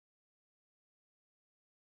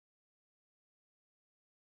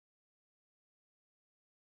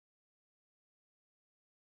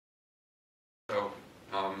So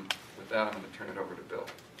with that, I'm going to turn it over to Bill.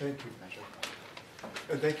 Thank you.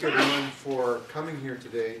 And thank you everyone for coming here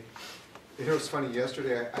today. You know, it's funny,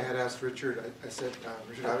 yesterday I had asked Richard, I said,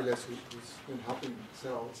 Richard Aviles, who's been helping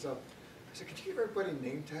set all this up, I said, could you give everybody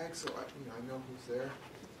name tags so I know who's there?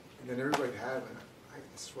 And then everybody had, and I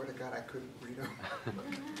swear to God, I couldn't read them.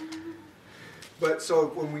 But so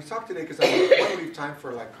when we talk today, because I want to leave time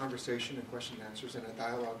for like conversation and question and answers and a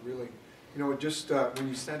dialogue, really, you know, just when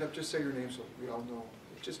you stand up, just say your name so we all know.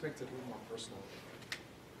 It just makes it a little more personal.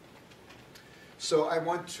 So I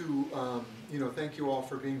want to, you know, thank you all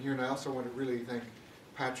for being here, and I also want to really thank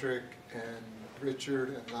Patrick and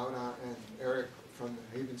Richard and Laura and Eric from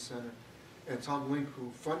the Haven Center and Tom Link, who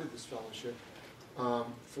funded this fellowship,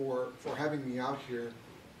 for having me out here,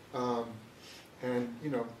 and you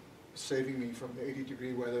know, saving me from the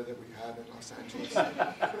 80-degree weather that we have in Los Angeles.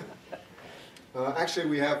 Actually,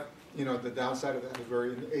 we have, you know, the downside of that is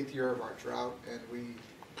we're in the 8th year of our drought, and we,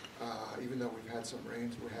 even though we've had some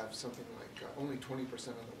rains, we have something like only 20% of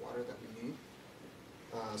the water that we need.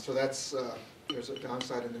 So that's, there's a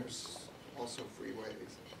downside, and there's also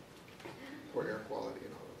freeways for air quality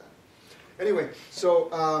and all of that. Anyway, so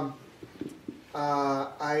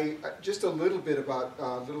I just a little bit about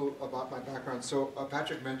my background. So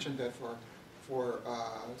Patrick mentioned that for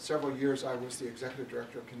several years I was the executive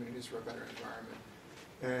director of Communities for a Better Environment,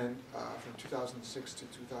 and from 2006 to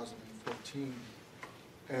 2014.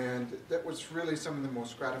 And that was really some of the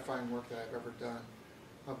most gratifying work that I've ever done.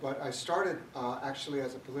 But I started actually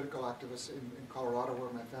as a political activist in Colorado, where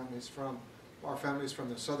my family's from. Our family's from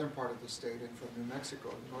the southern part of the state and from New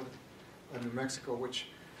Mexico, northern New Mexico, which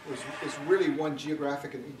is really one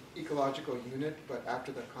geographic and ecological unit. But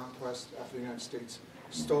after the conquest, after the United States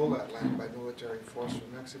stole that land by military force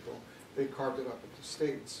from Mexico, they carved it up into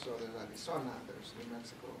states. So there's Arizona, there's New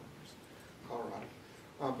Mexico, there's Colorado.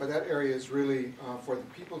 But that area is really for the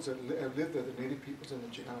peoples that live there, the native peoples and the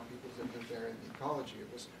Chicano peoples that live there in the ecology.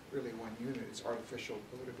 It was really one unit. It's artificial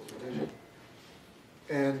political division.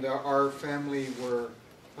 And our family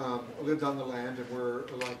lived on the land, and were,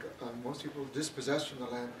 like most people, dispossessed from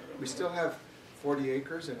the land. We still have 40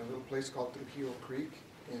 acres in a little place called Trujillo Creek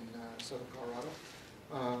in southern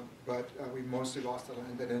Colorado. But we mostly lost the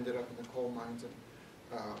land that ended up in the coal mines.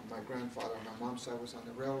 And my grandfather on my mom's side was on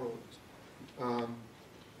the railroads.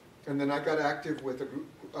 And then I got active with an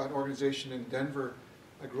organization in Denver.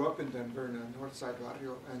 I grew up in Denver in a North Side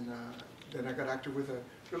barrio, and then I got active with a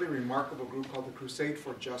really remarkable group called the Crusade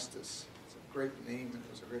for Justice. It's a great name, and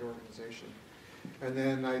it was a great organization. And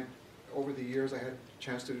then over the years, I had a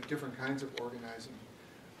chance to do different kinds of organizing,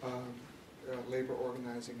 labor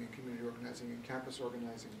organizing and community organizing and campus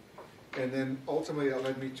organizing. And then ultimately, that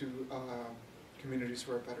led me to Communities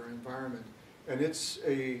for a Better Environment. And it's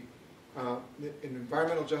an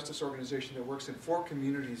environmental justice organization that works in 4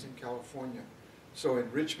 communities in California. So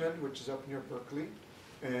in Richmond, which is up near Berkeley,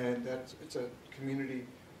 and it's a community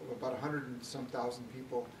of about 100 and some thousand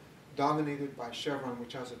people, dominated by Chevron,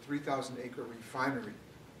 which has a 3,000-acre refinery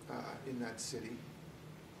in that city.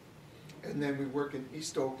 And then we work in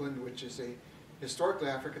East Oakland, which is a historically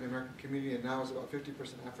African-American community, and now is about 50%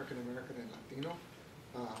 African-American and Latino,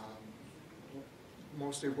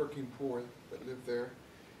 mostly working poor that live there.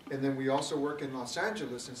 And then we also work in Los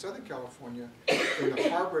Angeles, in Southern California, in the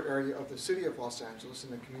harbor area of the city of Los Angeles,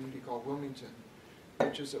 in a community called Wilmington,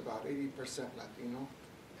 which is about 80% Latino.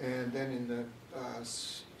 And then in the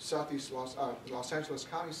southeast Los Angeles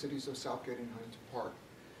County cities of Southgate and Huntington Park,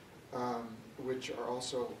 which are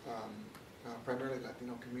also primarily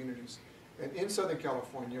Latino communities. And in Southern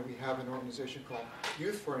California, we have an organization called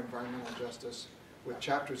Youth for Environmental Justice, with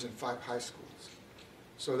chapters in 5 high schools.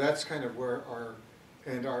 So that's kind of where our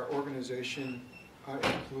organization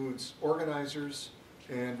includes organizers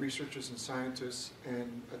and researchers and scientists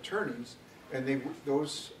and attorneys, and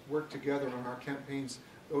those work together on our campaigns.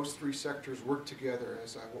 Those 3 sectors work together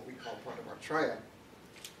as what we call part of our triad.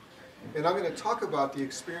 And I'm going to talk about the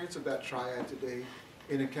experience of that triad today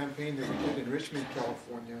in a campaign that we did in Richmond,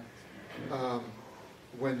 California,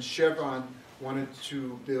 when Chevron wanted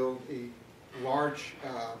to build a large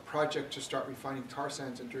project to start refining tar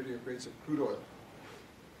sands and dirtier grades of crude oil.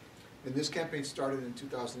 And this campaign started in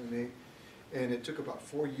 2008, and it took about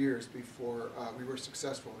 4 years before we were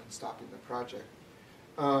successful in stopping the project.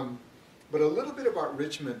 But a little bit about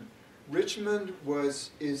Richmond. Richmond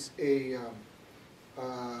is a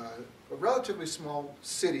relatively small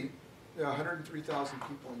city, 103,000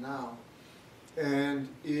 people now, and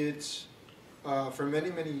it, for many,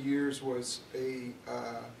 many years, was a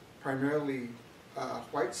primarily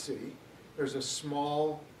white city. There's a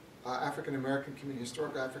small African-American community,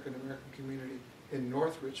 historic African-American community in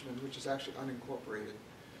North Richmond, which is actually unincorporated,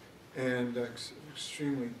 and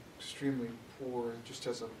extremely poor. It just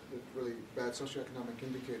has really bad socioeconomic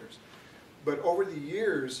indicators. But over the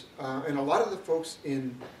years, and a lot of the folks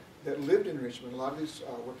that lived in Richmond, a lot of these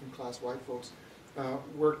working class white folks,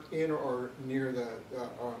 worked in or near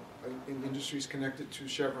in industries connected to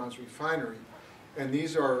Chevron's refinery. And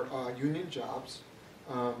these are union jobs.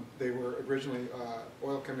 They were originally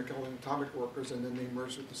oil, chemical, and atomic workers, and then they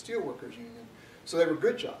merged with the steel workers union. So they were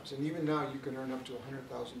good jobs, and even now you can earn up to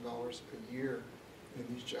 $100,000 a year in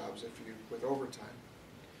these jobs with overtime.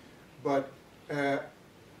 But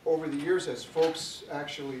over the years, as folks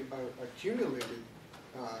actually accumulated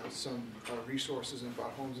some resources and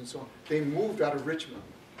bought homes and so on, they moved out of Richmond.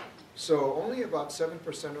 So only about 7%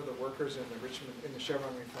 of the workers in the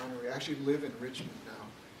Chevron refinery actually live in Richmond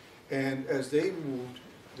now. And as they moved,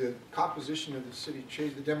 the composition of the city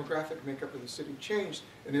changed, the demographic makeup of the city changed,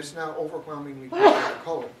 and it's now overwhelmingly people of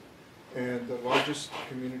color. And the largest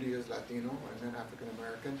community is Latino and then African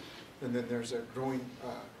American, and then there's a growing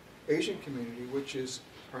Asian community, which is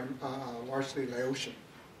largely Laotian.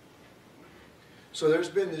 So there's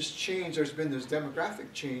been this change, there's been this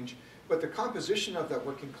demographic change, but the composition of that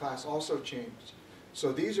working class also changed.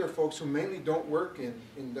 So these are folks who mainly don't work in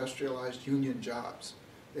industrialized union jobs.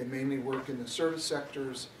 They mainly work in the service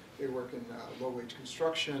sectors, they work in low-wage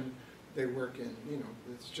construction, they work in,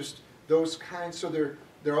 it's just those kinds. So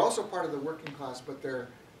they're also part of the working class, but they're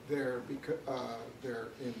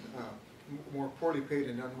in more poorly paid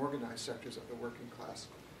and unorganized sectors of the working class.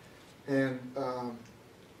 And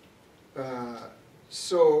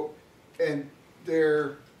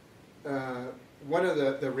they're one of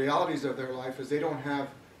the realities of their life is they don't have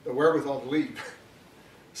the wherewithal to leave.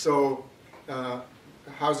 So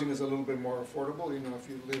housing is a little bit more affordable. If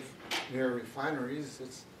you live near refineries,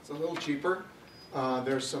 it's a little cheaper.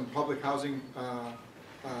 There's some public housing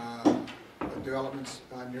developments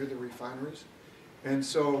near the refineries, and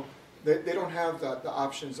so they don't have the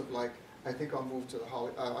options of like, I think I'll move to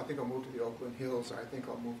the Oakland Hills, or I think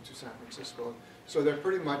I'll move to San Francisco. So they're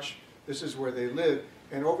pretty much, this is where they live.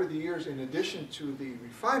 And over the years, in addition to the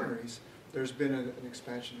refineries, there's been an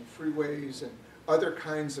expansion of freeways and other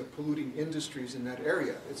kinds of polluting industries in that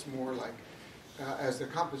area. It's more like, as the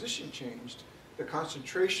composition changed, the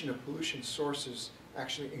concentration of pollution sources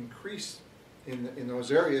actually increased in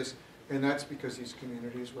those areas, and that's because these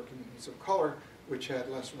communities were communities of color, which had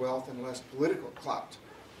less wealth and less political clout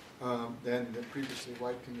than the previously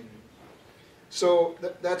white community. So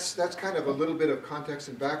that's kind of a little bit of context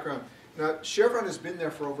and background. Now, Chevron has been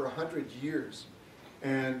there for over 100 years,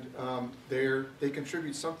 and they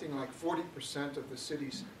contribute something like 40% of the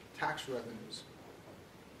city's tax revenues.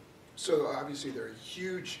 So obviously they're a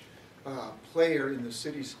huge player in the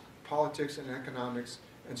city's politics and economics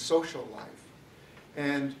and social life.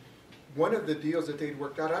 And one of the deals that they'd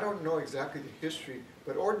worked out, I don't know exactly the history,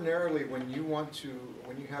 but ordinarily when you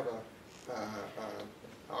have a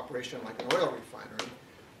operation like an oil refinery,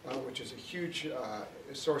 which is a huge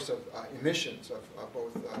source of emissions, of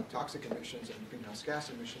both toxic emissions and greenhouse gas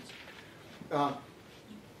emissions,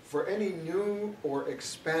 for any new or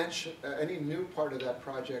expansion, any new part of that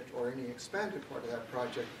project or any expanded part of that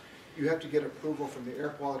project, you have to get approval from the Air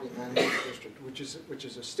Quality Management District, which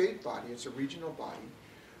is a state body. It's a regional body,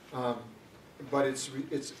 but it's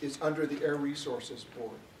under the Air Resources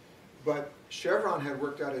Board. But Chevron had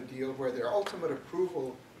worked out a deal where their ultimate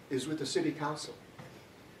approval is with the city council.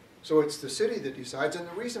 So it's the city that decides, and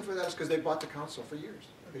the reason for that is because they bought the council for years.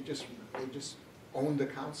 They just owned the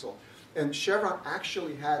council. And Chevron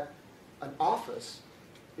actually had an office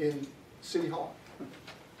in City Hall.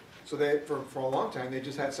 So they, for a long time, they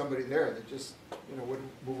just had somebody there that just, would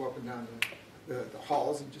move up and down the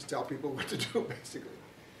halls and just tell people what to do, basically.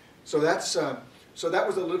 So that's so that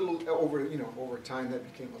was a little over time that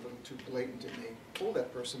became a little too blatant, and they pulled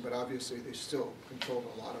that person. But obviously, they still controlled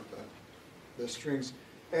a lot of the strings.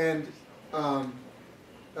 And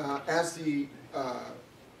as the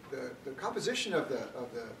composition of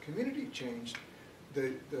the community changed,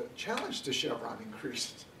 the challenge to Chevron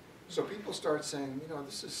increased. So people start saying,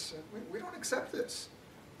 this is we don't accept this.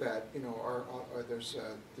 That there's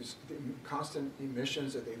these constant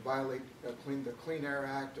emissions, that they violate the Clean Air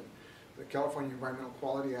Act and the California Environmental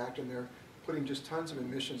Quality Act, and they're putting just tons of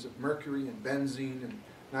emissions of mercury and benzene and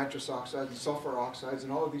nitrous oxides and sulfur oxides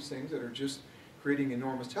and all of these things that are just creating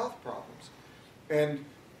enormous health problems. And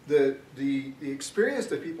the experience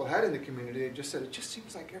that people had in the community, they just said, it just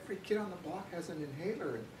seems like every kid on the block has an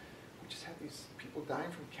inhaler, and we just have these people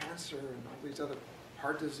dying from cancer and all these other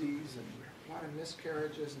heart disease and a lot of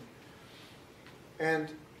miscarriages.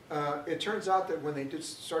 And it turns out that when they did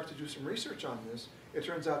start to do some research on this, it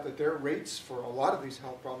turns out that their rates for a lot of these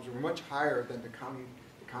health problems were much higher than the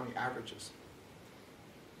county averages.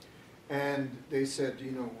 And they said,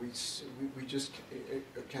 you know, we just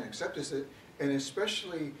can't accept this. And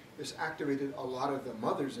especially this activated a lot of the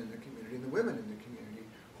mothers in the community and the women in the community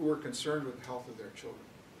who were concerned with the health of their children.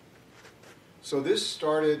 So this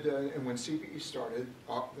started, and when CBE started,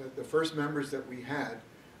 the first members that we had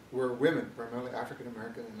were women, primarily African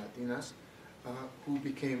American and Latinas, who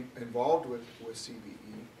became involved with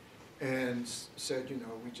CBE and said, you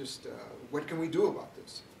know, we just, what can we do about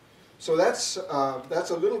this? So that's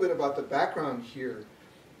a little bit about the background here.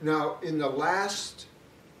 Now, in the last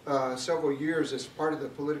several years, as part of the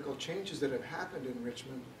political changes that have happened in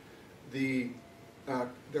Richmond, the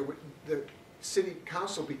city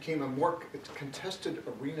council became a more contested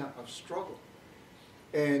arena of struggle.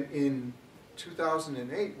 And in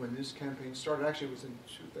 2008, when this campaign started, actually it was in,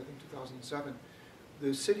 I think, 2007,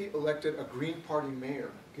 the city elected a Green Party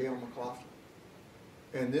mayor, Gail McLaughlin.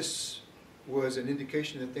 And this was an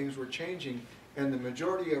indication that things were changing, and the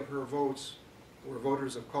majority of her votes were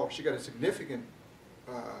voters of color. She got a significant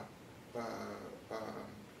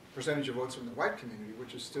percentage of votes from the white community,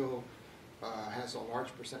 which is still has a large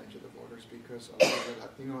percentage of the voters, because of the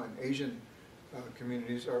Latino and Asian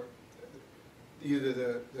communities are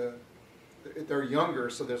either they're younger,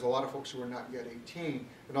 so there's a lot of folks who are not yet 18,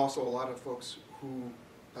 and also a lot of folks who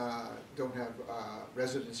don't have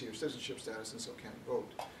residency or citizenship status and so can't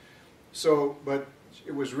vote. So, but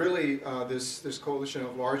it was really this coalition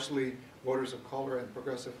of largely voters of color and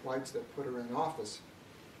progressive whites that put her in office.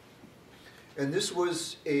 And this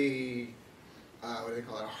was a, what do they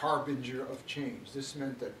call it, a harbinger of change. This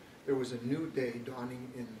meant that there was a new day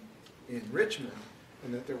dawning in Richmond,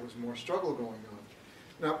 and that there was more struggle going on.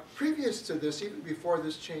 Now, previous to this, even before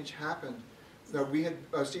this change happened, we had,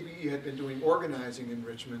 CBE had been doing organizing in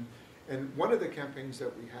Richmond, and one of the campaigns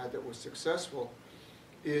that we had that was successful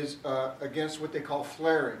is against what they call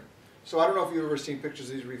flaring. So I don't know if you've ever seen pictures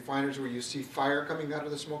of these refiners where you see fire coming out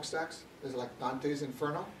of the smokestacks. It's like Dante's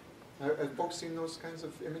Inferno. Have folks seen those kinds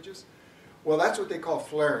of images? Well, that's what they call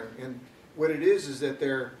flaring. And what it is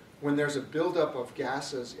that when there's a buildup of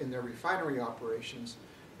gases in their refinery operations,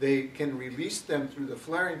 they can release them through the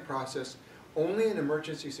flaring process only in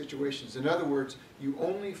emergency situations. In other words, you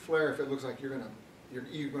only flare if it looks like you're going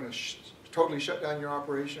to totally shut down your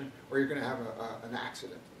operation, or you're going to have an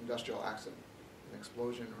accident, industrial accident, an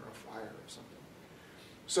explosion or a fire or something.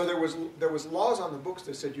 So there was laws on the books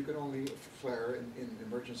that said you could only flare in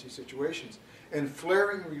emergency situations. And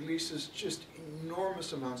flaring releases just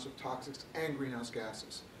enormous amounts of toxics and greenhouse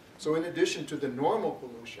gases. So in addition to the normal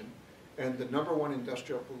pollution, and the #1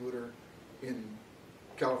 industrial polluter in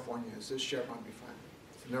California is this Chevron refinery.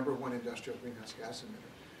 It's the #1 industrial greenhouse gas emitter.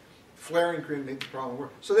 Flaring could make the problem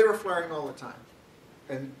worse. So they were flaring all the time.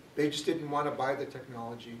 And they just didn't want to buy the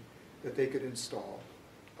technology that they could install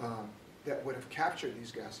that would have captured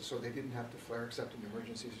these gases, so they didn't have to flare except in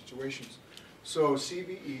emergency situations. So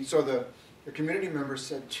CBE, so the community members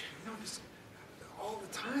said, you know, this, all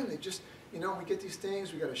the time, they just, you know, we get these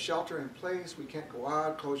things, we got a shelter in place, we can't go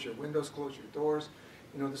out, close your windows, close your doors.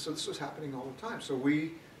 You know, so this was happening all the time. So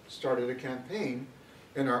we started a campaign,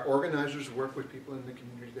 and our organizers work with people in the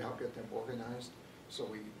community to help get them organized. So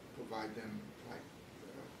we provide them like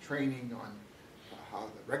training on how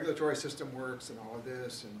the regulatory system works and all of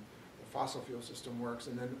this, and the fossil fuel system works,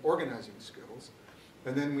 and then organizing skills.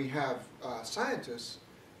 And then we have scientists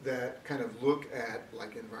that kind of look at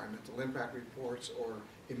like environmental impact reports or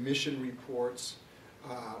emission reports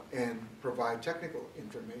and provide technical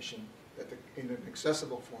information in an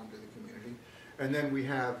accessible form to the community. And then we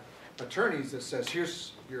have attorneys that says,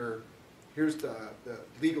 here's the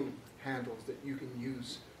legal handles that you can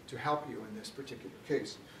use to help you in this particular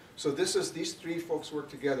case. So these three folks work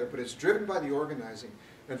together, but it's driven by the organizing.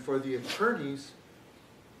 And for the attorneys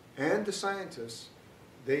and the scientists,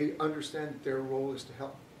 they understand that their role is to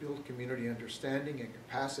help build community understanding and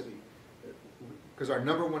capacity, because our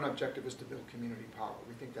 #1 objective is to build community power.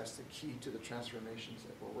 We think that's the key to the transformations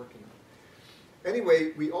that we're working on.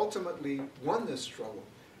 Anyway, we ultimately won this struggle,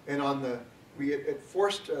 and we had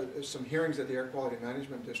forced some hearings at the Air Quality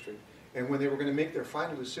Management District, and when they were going to make their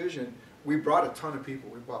final decision, we brought a ton of people.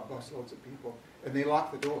 We brought busloads of people, and they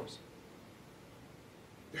locked the doors.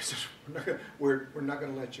 They said, we're not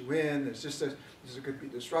going to let you in. It's just this could be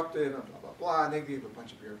disruptive, and blah, blah, blah. And they gave a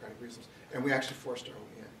bunch of bureaucratic reasons. And we actually forced our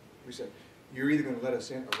way in. We said, you're either going to let us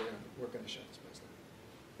in, or we're going to shut this place down.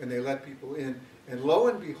 And they let people in. And lo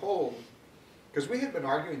and behold, because we had been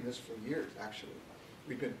arguing this for years, actually,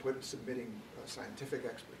 we've been submitting scientific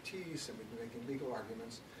expertise, and we've been making legal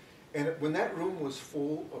arguments. And when that room was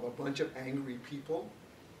full of a bunch of angry people,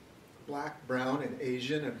 black, brown, and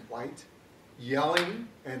Asian, and white, yelling,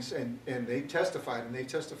 and they testified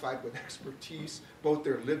with expertise, both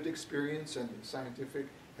their lived experience and the scientific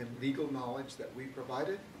and legal knowledge that we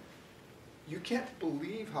provided. You can't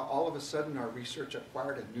believe how all of a sudden our research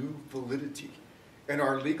acquired a new validity, and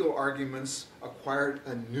our legal arguments acquired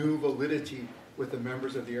a new validity with the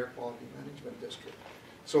members of the Air Quality Management District.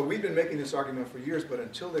 So we've been making this argument for years, but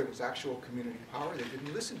until there was actual community power, they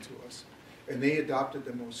didn't listen to us. And they adopted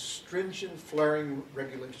the most stringent flaring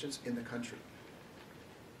regulations in the country.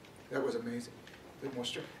 That was amazing.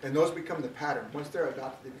 And those become the pattern. Once they're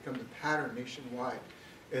adopted, they become the pattern nationwide.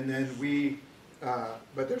 And then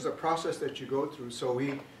but there's a process that you go through. So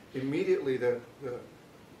we immediately,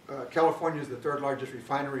 California is the third largest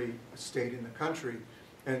refinery state in the country,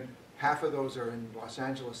 and half of those are in Los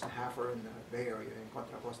Angeles and half are in the Bay Area, in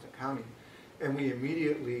Contra Costa County. And we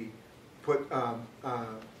immediately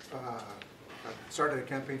started a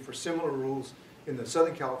campaign for similar rules in the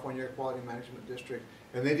Southern California Air Quality Management District,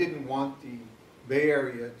 and they didn't want the Bay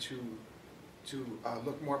Area to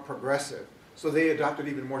look more progressive. So they adopted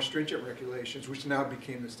even more stringent regulations, which now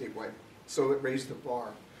became the statewide. So it raised the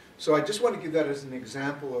bar. So I just want to give that as an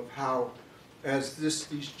example of how, as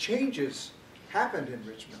these changes happened in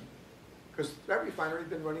Richmond, because that refinery had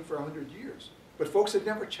been running for 100 years, but folks had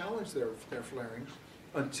never challenged their flaring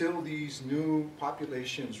until these new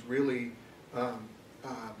populations really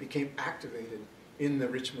became activated in the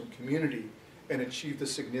Richmond community and achieved a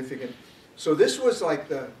significant. So this was like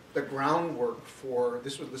the groundwork for,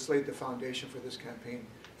 this laid the foundation for this campaign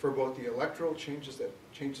for both the electoral changes that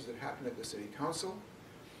happened at the city council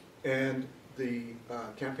and the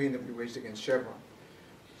campaign that we waged against Chevron.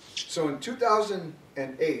 So in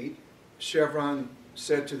 2008, Chevron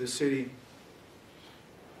said to the city,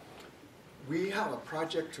 we have a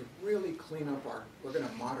project to really clean up we're going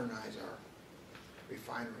to modernize our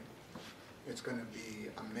refinery. It's going to be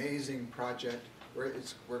an amazing project. We're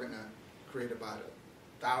going to create about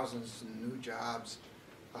thousands of new jobs.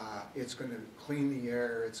 It's going to clean the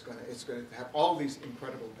air. It's going to have all these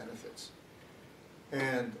incredible benefits.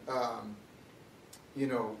 And you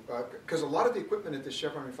know, because a lot of the equipment at the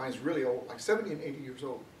Chevron refinery is really old, like 70 and 80 years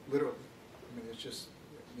old, literally. I mean, it's just,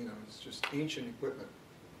 you know, it's just ancient equipment.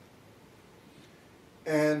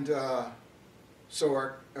 And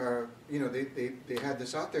so you know, they had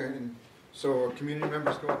this out there, and so our community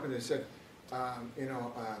members go up and they said, you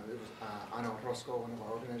know, it was Ana Orozco, one of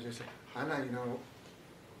our organizers, said, Ana, you know,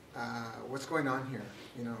 what's going on here?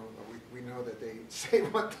 You know, we know that they say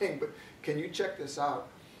one thing, but can you check this out?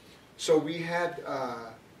 So we had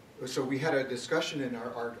a discussion in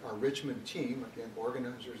our Richmond team, again,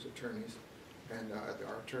 organizers, attorneys, and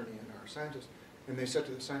our attorney and our scientists, and they said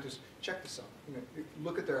to the scientists, check this out. You know,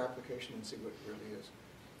 look at their application and see what it really is.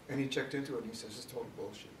 And he checked into it and he says, this is total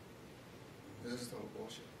bullshit. This is total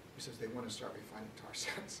bullshit. He says they want to start refining tar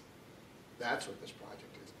sands. That's what this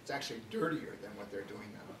project is. It's actually dirtier than what they're doing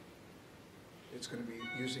now. It's going to be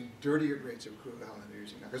using dirtier grades of crude oil than they're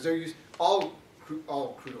using now. Because they're using, all crude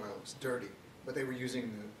oil is dirty, but they were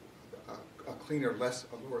using a cleaner,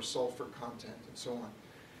 a lower sulfur content and so on.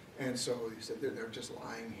 And so he said they're just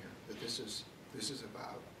lying here, that this is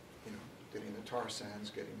about, you know, getting the tar sands,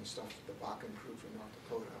 getting the stuff, the Bakken crude from North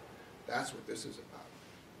Dakota. That's what this is about.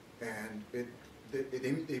 And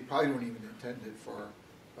they probably don't even intend it for,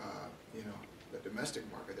 you know, the domestic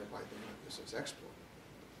market. They're probably thinking of this as export.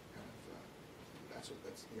 Kind of,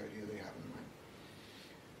 that's the idea they have in mind.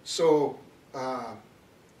 So,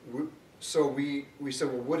 we said,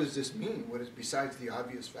 well, what does this mean? What is, besides the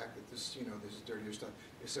obvious fact that this, you know, this is dirtier stuff?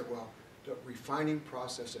 They said, well, the refining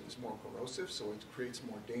process is more corrosive, so it creates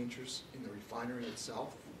more dangers in the refinery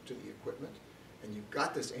itself to the equipment. And you've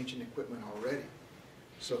got this ancient equipment already.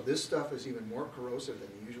 So this stuff is even more corrosive than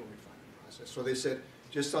the usual refining process. So they said,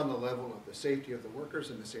 just on the level of the safety of the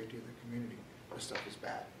workers and the safety of the community, this stuff is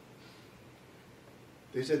bad.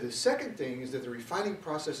 They said the second thing is that the refining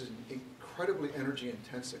process is incredibly energy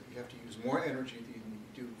intensive. You have to use more energy than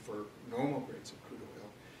you do for normal grades of crude oil,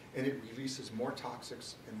 and it releases more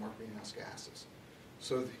toxics and more greenhouse gases.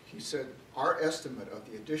 So he said our estimate of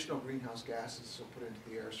the additional greenhouse gases will put into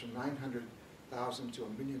the air is from 900,000 to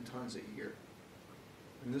 1 million tons a year.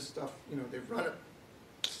 And this stuff, you know, they've run it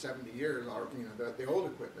 70 years, or, you know, the old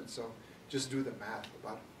equipment, so just do the math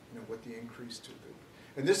about, you know, what the increase to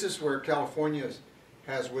the. And this is where California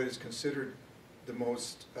has what is considered the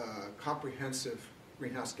most comprehensive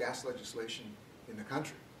greenhouse gas legislation in the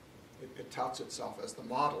country. It touts itself as the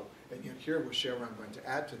model, and yet here was Chevron going to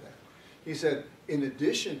add to that. He said, in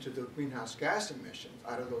addition to the greenhouse gas emissions,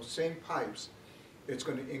 out of those same pipes, it's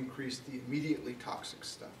going to increase the immediately toxic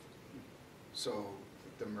stuff. So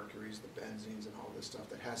the mercuries, the benzenes, and all this stuff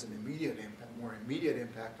that has an immediate impact, more immediate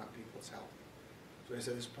impact on people's health. So he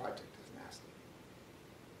said, this project is nasty.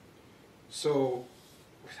 So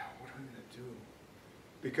we thought, what are we going to do?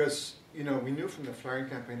 Because, you know, we knew from the flaring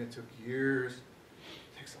campaign it took years.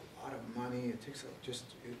 It takes a lot of money. It takes just,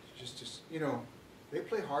 you know, they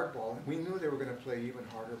play hardball, and we knew they were going to play even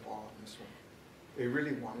harder ball on this one. They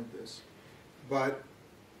really wanted this. But,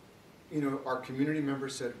 you know, our community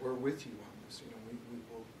members said, we're with you on this. You know,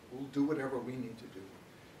 we'll do whatever we need to do.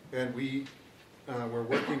 And we're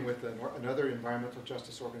working with another environmental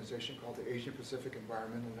justice organization called the Asian Pacific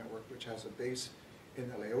Environmental Network, which has a base in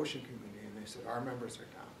the Laotian community. And they said, our members are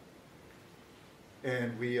down.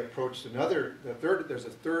 And we approached there's a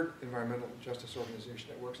third environmental justice organization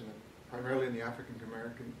that works primarily in the African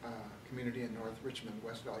American community in North Richmond,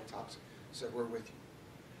 West Valley Tops, said, we're with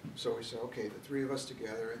you. So we said, okay, the three of us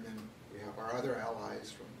together, and then we have our other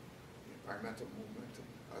allies from the environmental movement and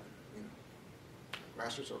other, you know,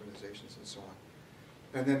 grassroots organizations and so on.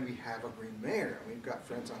 And then we have a green mayor, and we've got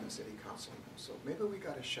friends on the city council now, so maybe we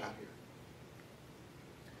got a shot here.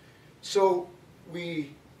 So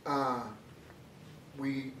we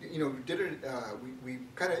you know, we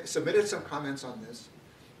kind of submitted some comments on this.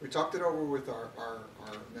 We talked it over with our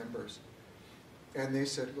members, and they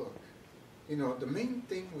said, look, you know, the main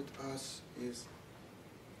thing with us is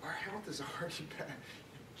our health is already bad.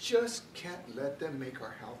 You just can't let them make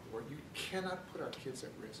our health worse. You cannot put our kids at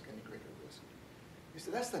risk, any greater risk. He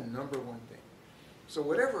said, that's the number one thing. So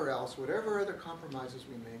whatever else, whatever other compromises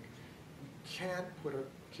we make, we can't put our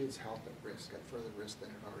kids' health at risk, at further risk than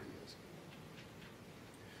it already is.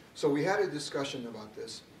 So we had a discussion about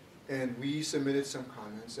this, and we submitted some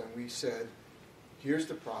comments, and we said, here's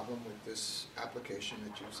the problem with this application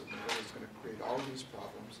that you've submitted. It's going to create all these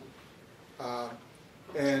problems.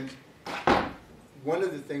 And one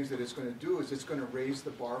of the things that it's going to do is it's going to raise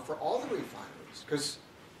the bar for all the refineries, because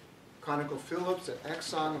ConocoPhillips and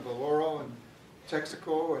Exxon and Valero and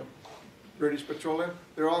Texaco and British Petroleum,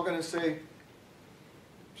 they're all going to say,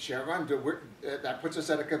 Chevron, that puts us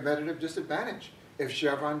at a competitive disadvantage. If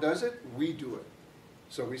Chevron does it, we do it.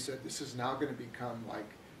 So we said this is now going to become like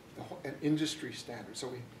an industry standard.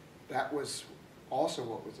 So that was also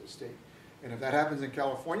what was at stake. And if that happens in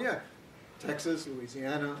California, Texas,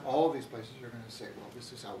 Louisiana, all of these places are going to say, well,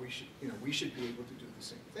 this is how we should, you know, we should be able to do the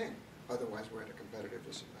same thing. Otherwise, we're at a competitive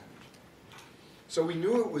disadvantage. So we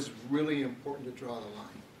knew it was really important to draw the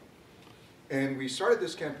line. And we started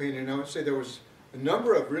this campaign, and I would say there was a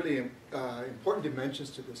number of really important dimensions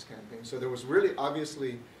to this campaign. So there was really,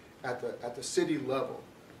 obviously, at the city level,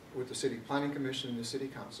 with the City Planning Commission and the City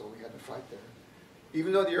Council, we had to fight there.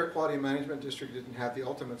 Even though the Air Quality Management District didn't have the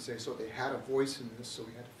ultimate say, so they had a voice in this, so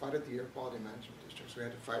we had to fight at the Air Quality Management District, so we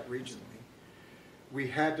had to fight regionally. We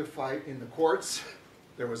had to fight in the courts.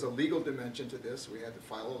 There was a legal dimension to this. We had to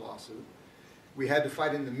file a lawsuit. We had to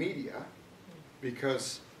fight in the media,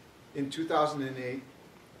 because in 2008,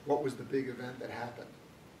 what was the big event that happened?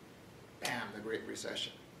 Bam, the Great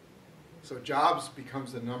Recession. So jobs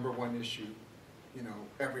becomes the #1 issue, you know,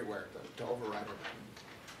 everywhere to override everything.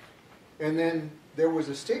 And then there was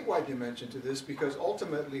a statewide dimension to this, because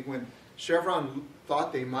ultimately when Chevron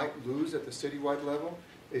thought they might lose at the citywide level,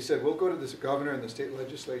 they said, we'll go to the governor and the state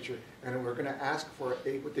legislature, and we're going to ask for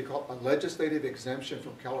what they call a legislative exemption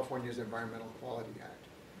from California's Environmental Quality Act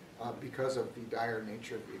because of the dire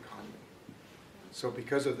nature of the economy. So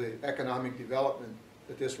because of the economic development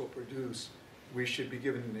that this will produce, we should be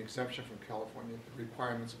given an exemption from California, the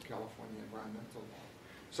requirements of California environmental law.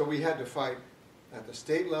 So we had to fight at the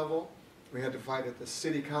state level, we had to fight at the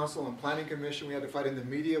City Council and Planning Commission, we had to fight in the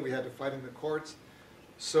media, we had to fight in the courts.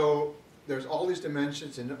 So there's all these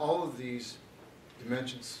dimensions, and all of these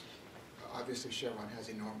dimensions, obviously Chevron has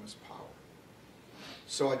enormous power.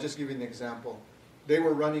 So I'll just give you an example. They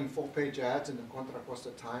were running full-page ads in the Contra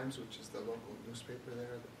Costa Times, which is the local newspaper there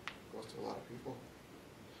that goes to a lot of people.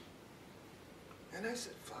 And I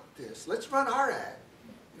said, fuck this, let's run our ad.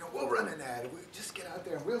 You know, we'll run an ad, we'll just get out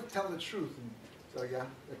there and we'll tell the truth. And so yeah,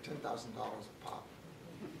 they're $10,000 a pop.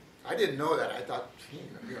 I didn't know that. I thought, you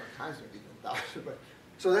know, New York Times would be $10,000. But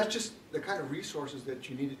so that's just the kind of resources that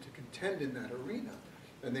you needed to contend in that arena.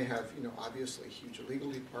 And they have, you know, obviously huge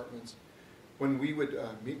legal departments. When we would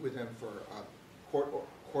meet with them for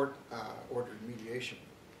court-ordered mediation,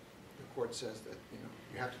 the court says that, you know,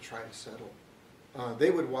 you have to try to settle.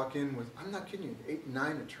 They would walk in with, I'm not kidding you, 8,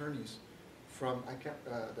 9 attorneys from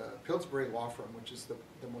the Pillsbury Law Firm, which is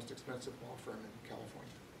the most expensive law firm in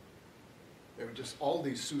California. They were just, all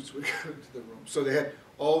these suits would come into the room. So they had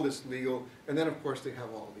all this legal, and then of course they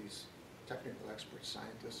have all these technical experts,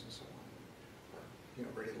 scientists and so on,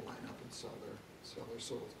 are, ready to line up and sell their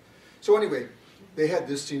souls. So anyway, they had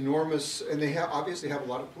this enormous, and they obviously have a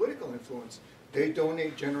lot of political influence. They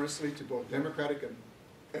donate generously to both Democratic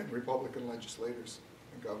and Republican legislators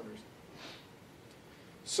and governors.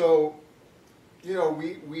 So,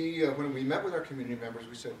 when we met with our community members,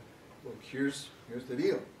 we said, look, here's the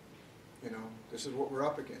deal. This is what we're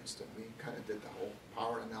up against. And we kind of did the whole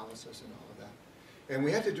power analysis and all of that. And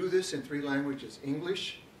we had to do this in 3 languages,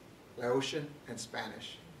 English, Laotian, and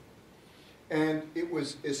Spanish. And it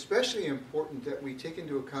was especially important that we take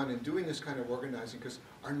into account in doing this kind of organizing, because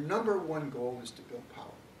our #1 goal is to build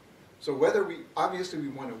power. So obviously we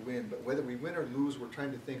want to win, but whether we win or lose, we're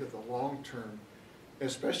trying to think of the long term,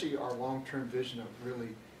 especially our long-term vision of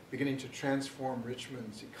really beginning to transform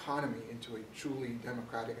Richmond's economy into a truly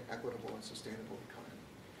democratic, equitable, and sustainable economy.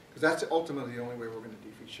 Because that's ultimately the only way we're going to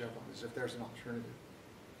defeat Chevron, is if there's an alternative.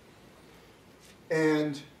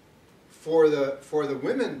 And for the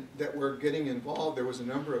women that were getting involved, there was a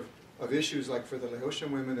number of issues, like for the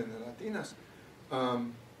Laotian women and the Latinas,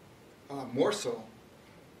 more so,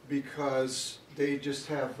 because they just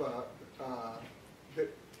have,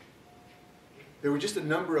 there were just a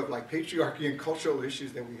number of patriarchy and cultural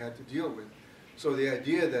issues that we had to deal with. So the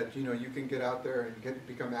idea that you can get out there and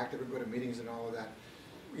become active and go to meetings and all of that,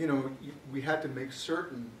 we had to make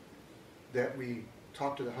certain that we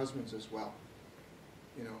talk to the husbands as well,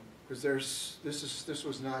 because this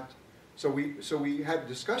was not. So we had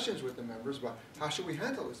discussions with the members about how should we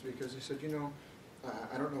handle this, because they said,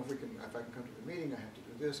 I don't know if I can come to the meeting, I have to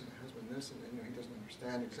do this, and my husband this, and then he doesn't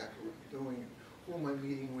understand exactly what I'm doing, and who am I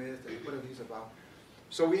meeting with, and what are these about.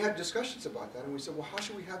 So we had discussions about that, and we said, well, how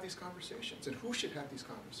should we have these conversations, and who should have these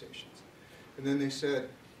conversations? And then they said,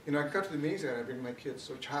 I can come to the meetings and I bring my kids,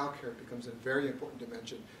 so childcare becomes a very important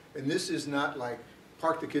dimension. And this is not like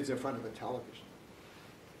park the kids in front of a television.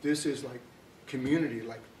 This is like community,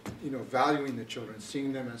 valuing the children,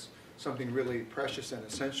 seeing them as something really precious and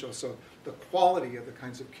essential. So the quality of the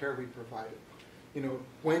kinds of care we provided,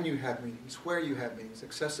 when you have meetings, where you have meetings,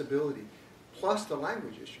 accessibility, plus the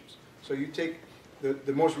language issues. So you take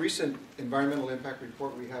the most recent environmental impact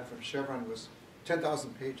report we had from Chevron was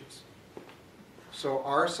 10,000 pages. So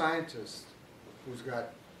our scientist, who's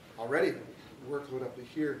got already a workload up to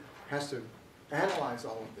here, has to analyze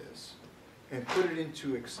all of this and put it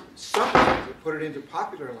into, summarize it, put it into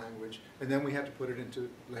popular language, and then we have to put it into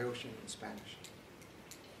Laotian and Spanish.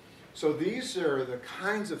 So these are the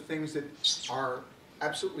kinds of things that are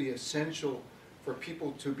absolutely essential for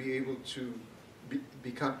people to be able to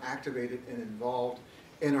become activated and involved.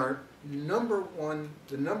 And the number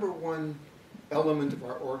one element of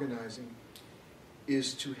our organizing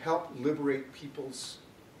is to help liberate people's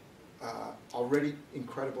already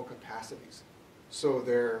incredible capacities. So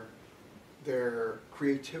their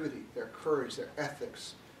creativity, their courage, their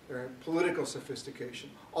ethics, their political sophistication,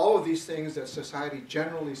 all of these things that society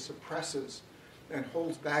generally suppresses and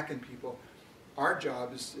holds back in people. Our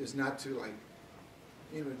job is not to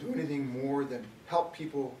do anything more than help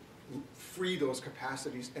people free those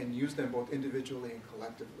capacities and use them both individually and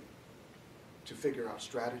collectively to figure out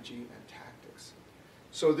strategy and tactics.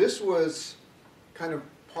 So this was kind of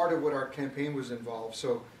part of what our campaign was involved.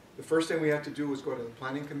 So the first thing we had to do was go to the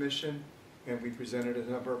Planning Commission, and we presented a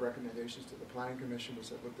number of recommendations to the Planning Commission. We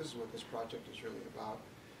said, look, this is what this project is really about.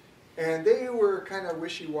 And they were kind of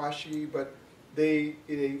wishy-washy, but they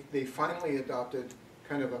finally adopted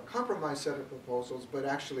kind of a compromise set of proposals, but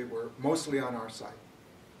actually were mostly on our side.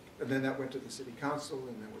 And then that went to the City Council,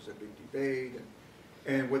 and there was a big debate.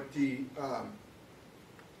 And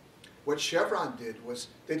what Chevron did was,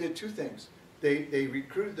 they did 2 things. They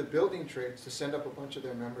recruited the building trades to send up a bunch of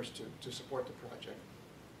their members to support the project.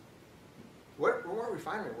 What were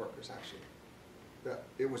refinery workers, actually?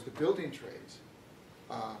 It was the building trades.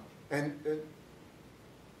 Their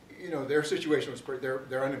situation was pretty,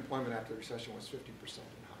 their unemployment after the recession was 50%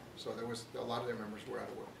 and higher. So there was, a lot of their members were out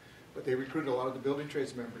of work. But they recruited a lot of the building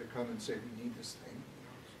trades members to come and say, we need this thing.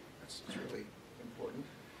 That's really important.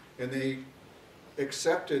 And they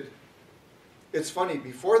accepted. It's funny,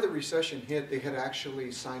 before the recession hit, they had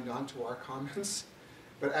actually signed on to our comments.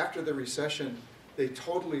 But after the recession, they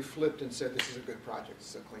totally flipped and said, this is a good project,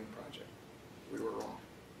 this is a clean project. We were wrong.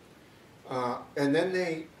 And then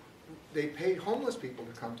they paid homeless people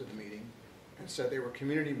to come to the meeting and said they were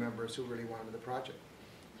community members who really wanted the project.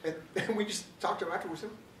 And we just talked to them afterwards.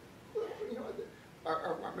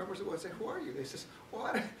 Our members would say, who are you? They says,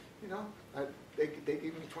 well, they gave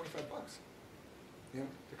me $25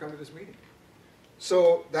 to come to this meeting.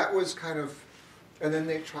 So that was kind of And then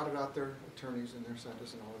they trotted out their attorneys and their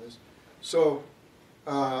scientists and all of this. So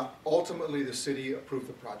ultimately the city approved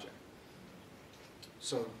the project.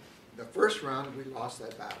 So the first round, we lost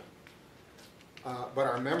that battle. But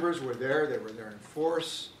our members were there. They were there in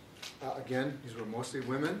force. Again, these were mostly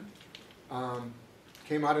women.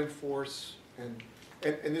 Came out in force. And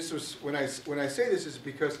this was, when I say this is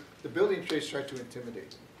because the building trades tried to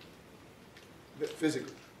intimidate them.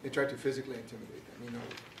 Physically. They tried to physically intimidate them, you know,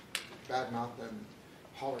 badmouth them,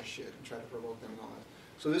 holler shit, and try to provoke them and all that.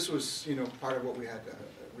 So this was, you know, part of what we had,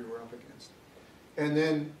 we were up against. And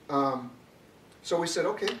then, so we said,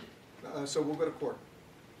 okay, so we'll go to court.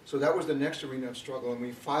 So that was the next arena of struggle, and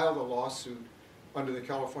we filed a lawsuit under the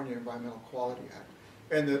California Environmental Quality Act.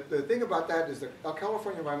 And the thing about that is that the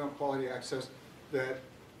California Environmental Quality Act says that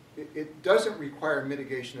it doesn't require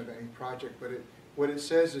mitigation of any project, but what it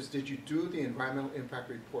says is, did you do the environmental impact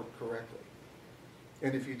report correctly?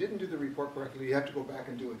 And if you didn't do the report correctly, you have to go back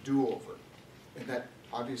and do a do-over. And that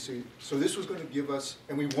obviously, so this was going to give us,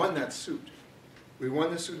 and we won that suit. We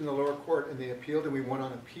won the suit in the lower court, and they appealed, and we won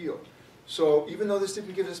on appeal. So even though this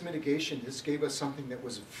didn't give us mitigation, this gave us something that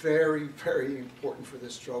was very, very important for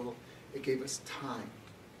this struggle. It gave us time.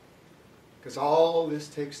 Because all this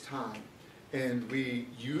takes time. And we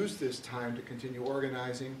used this time to continue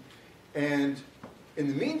organizing. And in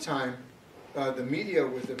the meantime, the media,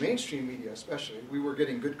 with the mainstream media especially, we were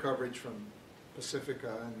getting good coverage from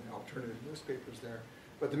Pacifica and alternative newspapers there.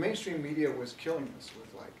 But the mainstream media was killing us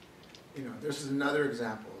with, like, you know, this is another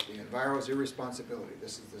example of the Enviro's irresponsibility.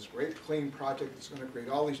 This is this great clean project that's going to create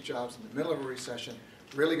all these jobs in the middle of a recession,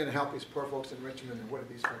 really going to help these poor folks in Richmond, and what are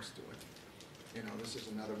these folks doing? You know, this is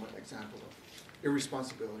another one example of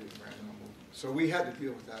irresponsibility of the environmental movement. So we had to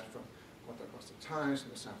deal with that from Contra Costa Times,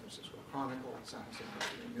 from the San Francisco Chronicle, and San Jose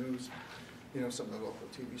Mercury News. You know, some of the local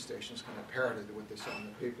TV stations kind of parroted what they saw in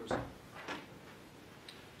the papers.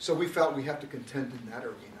 So we felt we have to contend in that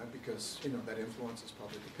arena because, you know, that influences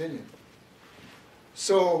public opinion.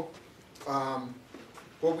 So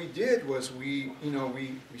what we did was we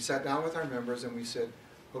sat down with our members and we said,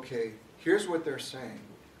 okay, here's what they're saying.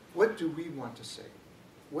 What do we want to say?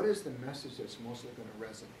 What is the message that's mostly going to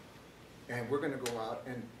resonate? And we're going to go out,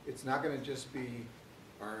 and it's not going to just be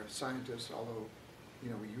our scientists, although, you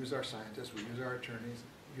know, we use our scientists, we use our attorneys,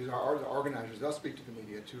 we use our organizers. They'll speak to the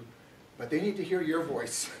media too. But they need to hear your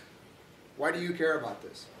voice. Why do you care about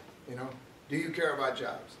this? You know, do you care about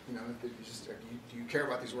jobs? You know, do you care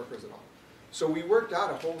about these workers at all? So we worked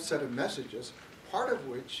out a whole set of messages, part of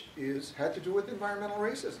which had to do with environmental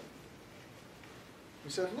racism.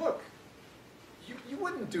 We said, look, you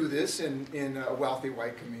wouldn't do this in a wealthy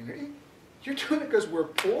white community. You're doing it because we're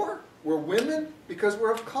poor, we're women, because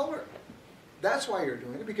we're of color. That's why you're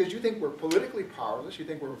doing it, because you think we're politically powerless, you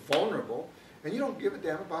think we're vulnerable, and you don't give a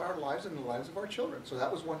damn about our lives and the lives of our children. So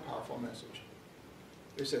that was one powerful message.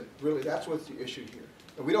 They said, really, that's what's the issue here.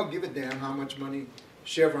 And we don't give a damn how much money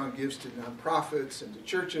Chevron gives to nonprofits and to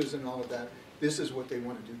churches and all of that. This is what they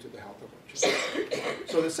want to do to the health of our children.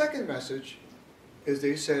 So the second message is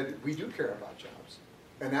they said, we do care about jobs.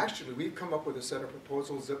 And actually, we've come up with a set of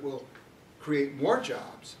proposals that will create more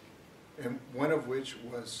jobs, and one of which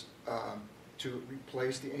was to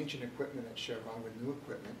replace the ancient equipment at Chevron with new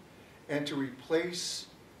equipment, and to replace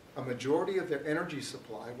a majority of their energy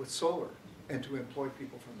supply with solar, and to employ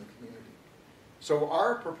people from the community. So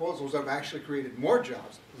our proposals have actually created more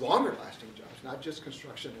jobs, longer lasting jobs, not just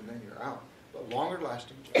construction and then you're out, but longer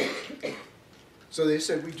lasting jobs. So they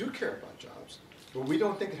said, we do care about jobs, but we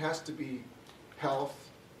don't think it has to be health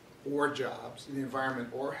or jobs, the environment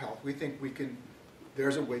or health. We think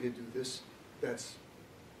there's a way to do this that's,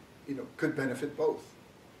 you know, could benefit both.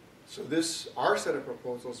 So our set of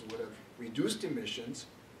proposals would have reduced emissions,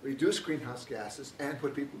 reduced greenhouse gases, and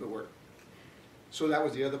put people to work. So that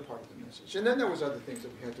was the other part of the message. And then there was other things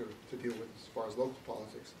that we had to deal with as far as local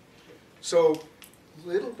politics. So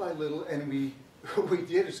little by little, and what we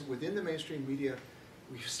did is within the mainstream media,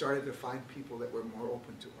 we started to find people that were more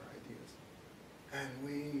open to our ideas.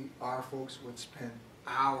 And our folks would spend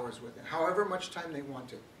hours with it, however much time they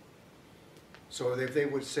wanted. So if they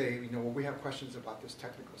would say, you know, well, we have questions about this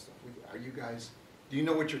technical stuff. Do you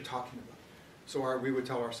know what you're talking about? So we would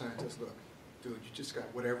tell our scientists, look, dude, you just got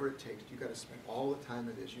whatever it takes. You got to spend all the time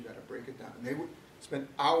it is. You got to break it down. And they would spend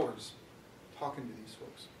hours talking to these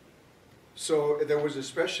folks. So there was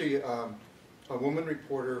especially a woman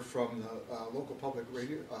reporter from the local public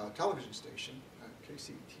radio television station,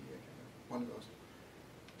 KCT, one of those.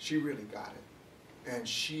 She really got it. And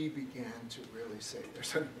she began to really say,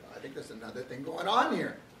 I think there's another thing going on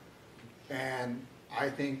here. And I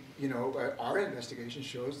think, you know, our investigation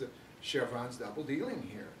shows that Chevron's double dealing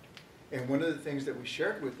here. And one of the things that we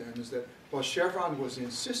shared with them is that, well, Chevron was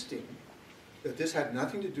insisting that this had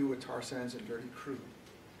nothing to do with tar sands and dirty crude.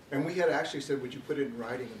 And we had actually said, would you put it in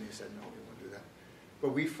writing? And they said, no, we won't do that.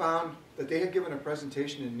 But we found that they had given a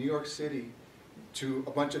presentation in New York City to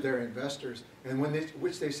a bunch of their investors, and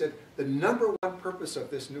which they said, the number one purpose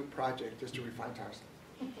of this new project is to refine tar sands.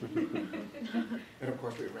 And of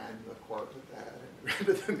course we ran to the court with that, and ran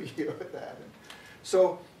to the media with that. And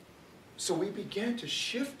so we began to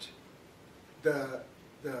shift the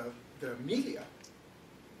media.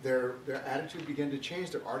 Their attitude began to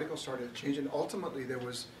change, their articles started to change, and ultimately there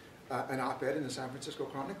was an op-ed in the San Francisco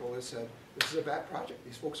Chronicle that said, this is a bad project,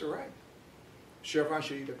 these folks are right. Chevron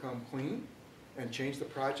should either come clean and change the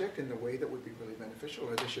project in the way that would be really beneficial,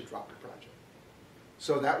 or they should drop the project.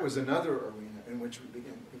 So that was another arena in which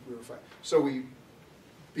we were fighting. So we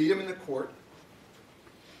beat them in the court,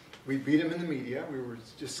 we beat them in the media, we were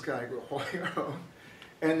just kind of holding our own.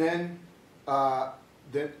 And then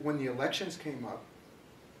when the elections came up,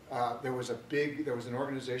 there was an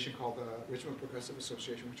organization called the Richmond Progressive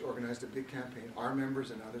Association, which organized a big campaign. Our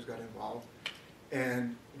members and others got involved,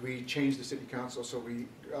 and we changed the city council. So we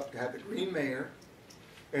had the green mayor,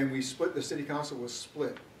 and we split. The city council was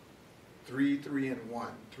split, 3, 3, and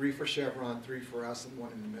 1. 3 for Chevron, 3 for us, and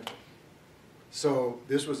 1 in the middle. So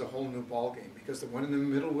this was a whole new ball game because the one in the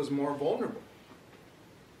middle was more vulnerable.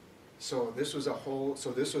 So this was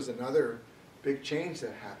another big change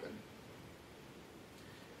that happened.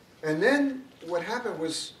 And then what happened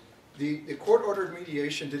was the court-ordered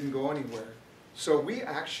mediation didn't go anywhere. So we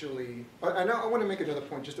actually, I want to make another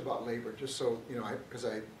point just about labor, just so, because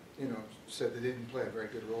I said they didn't play a very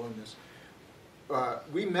good role in this.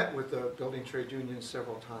 We met with the building trade unions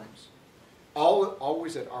several times,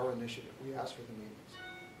 always at our initiative. We asked for the meetings.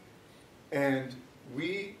 And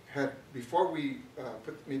we had, before we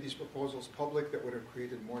made these proposals public that would have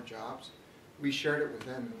created more jobs, we shared it with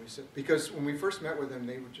them, and we said, because when we first met with them,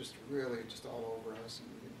 they were just really just all over us, and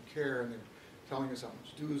we didn't care, and they were telling us how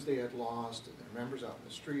much dues they had lost, and their members out in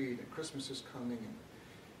the street, and Christmas is coming,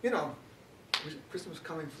 and, Christmas is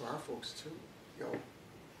coming for our folks too,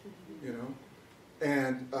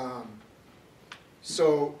 And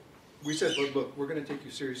so we said, well, look, we're going to take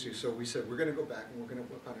you seriously, so we said, we're going to go back, and we're going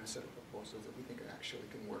to work on a set of proposals that we think actually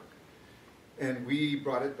can work. And we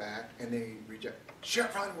brought it back, and they rejected.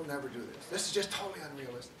 Chevron will never do this. This is just totally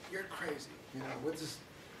unrealistic. You're crazy.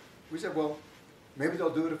 We said, well, maybe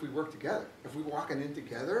they'll do it if we work together. If we walking in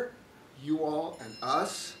together, you all and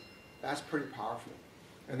us, that's pretty powerful.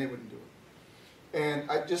 And they wouldn't do it. And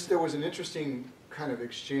there was an interesting kind of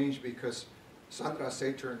exchange because Sandra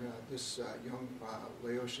Saturn, this young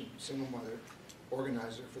Laotian single mother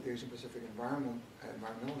organizer for the Asian Pacific Environmental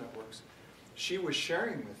Networks, she was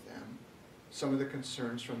sharing with them some of the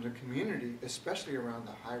concerns from the community, especially around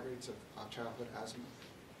the high rates of childhood asthma.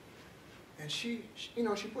 And she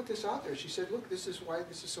put this out there. She said, look, this is why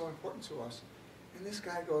this is so important to us. And this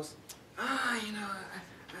guy goes, I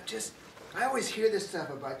always hear this stuff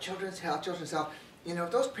about children's health.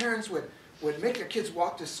 If those parents would make their kids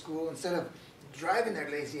walk to school instead of driving their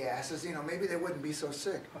lazy asses, maybe they wouldn't be so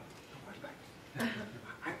sick.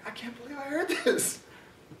 I can't believe I heard this.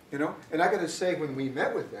 And I got to say, when we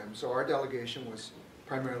met with them, so our delegation was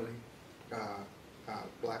primarily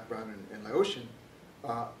Black, Brown, and Laotian.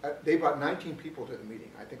 They brought 19 people to the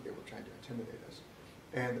meeting. I think they were trying to intimidate us.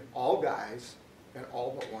 And all guys, and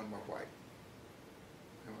all but one were white.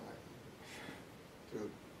 And we're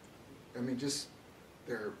like, dude, just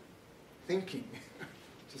their thinking,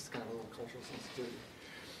 just kind of a little cultural sensitivity.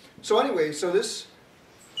 So anyway, so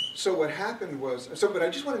what happened was, but I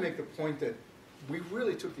just want to make the point that we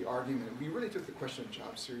really took the argument, we really took the question of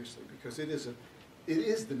jobs seriously because it is the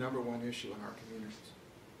 #1 issue in our communities.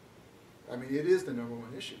 It is the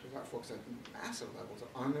 #1 issue because our folks have massive levels of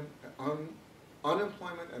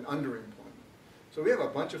unemployment and underemployment. So we have a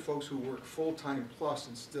bunch of folks who work full-time plus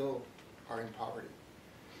and still are in poverty.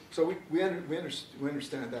 So we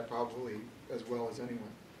understand that probably as well as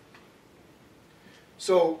anyone.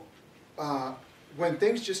 So when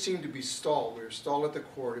things just seemed to be stalled, we were stalled at the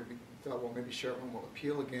court. We thought, well, maybe Chevron will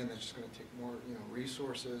appeal again. That's just going to take more,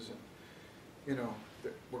 resources, and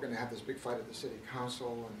we're going to have this big fight at the city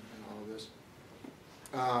council and all of this.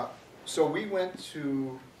 So we went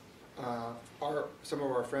to some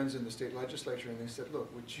of our friends in the state legislature, and they said,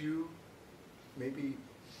 look, would you maybe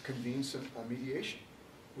convene a mediation?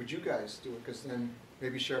 Would you guys do it? Because then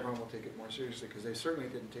maybe Chevron will take it more seriously, because they certainly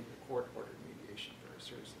didn't take the court-ordered mediation very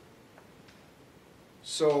seriously.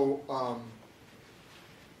 So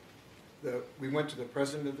we went to the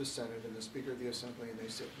president of the Senate and the Speaker of the Assembly, and they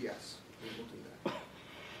said, yes, we will do that.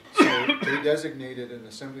 So so they designated an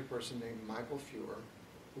assembly person named Michael Fuhrer,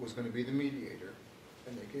 who was going to be the mediator,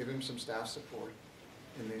 and they gave him some staff support,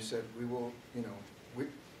 and they said, we will, you know, we'll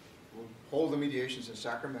hold the mediations in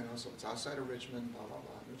Sacramento, so it's outside of Richmond, blah, blah,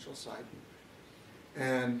 blah, neutral site,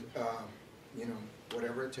 and, you know,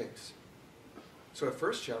 whatever it takes. So at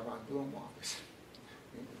first Chevron blew them off. They said,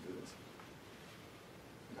 we ain't gonna do this.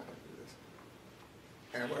 We're not gonna do this.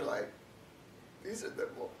 And we're like, these are the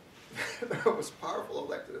most powerful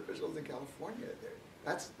elected officials in California.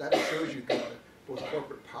 That shows you kind of both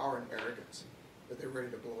corporate power and arrogance, that they're ready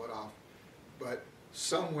to blow it off. But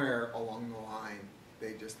somewhere along the line,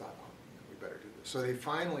 they just thought, oh, you know, we better do this. So they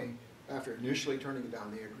finally, after initially turning it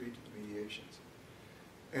down, they agreed to the mediations.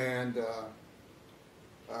 And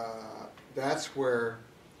that's where,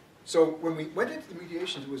 so when we went into the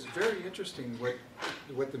mediations, it was very interesting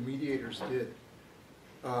what the mediators did,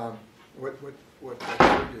 what they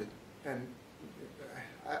did. And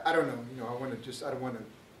I don't know, you know, I don't want to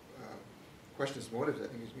question his motives. I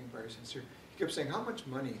think he's being very sincere. He kept saying, how much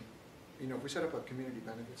money, you know, if we set up a community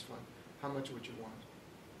benefits fund, how much would you want?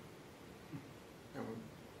 And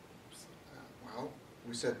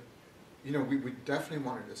we said, you know, we definitely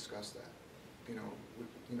want to discuss that, you know,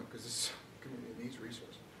 because this community needs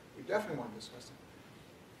resources. We definitely want to discuss it.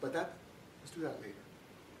 But let's do that later.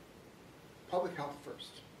 Public health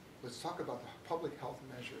first. Let's talk about the public health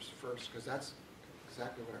measures first, because that's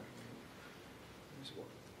exactly what our community is.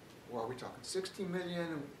 Well, are we talking 60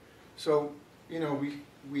 million? So, you know,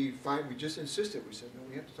 we just insisted. We said, no,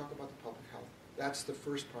 we have to talk about the public health. That's the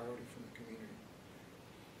first priority from the community.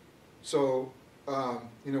 So,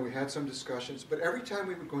 you know, we had some discussions, but every time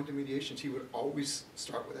we would go into mediations, he would always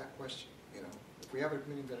start with that question. You know, if we have a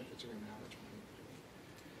community benefits agreement, how much money do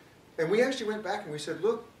we need? And we actually went back and we said,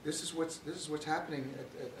 look, this is what's happening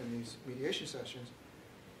in these mediation sessions,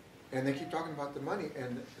 and they keep talking about the money,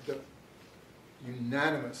 and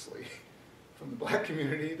unanimously, from the black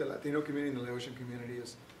community, the Latino community, and the Laotian community,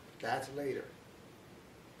 that's later.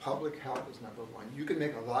 Public health is number one. You can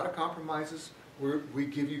make a lot of compromises. We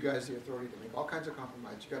give you guys the authority to make all kinds of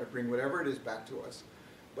compromises. You got to bring whatever it is back to us,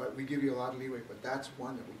 but we give you a lot of leeway. But that's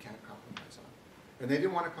one that we can't compromise on. And they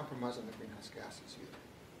didn't want to compromise on the greenhouse gases either,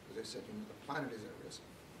 because they said, you know, the planet is at risk.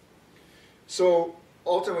 So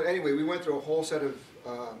ultimately, anyway, we went through a whole set of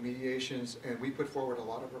mediations, and we put forward a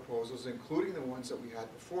lot of proposals, including the ones that we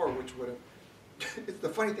had before, which would have. The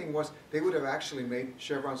funny thing was, they would have actually made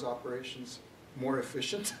Chevron's operations more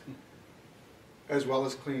efficient, as well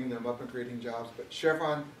as cleaning them up and creating jobs. But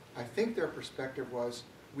Chevron, I think their perspective was,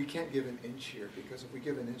 we can't give an inch here, because if we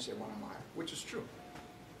give an inch, they want a mile, which is true.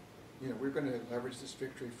 You know, we're going to leverage this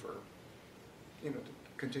victory for, you know, to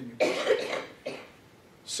continue.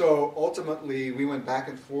 So ultimately, we went back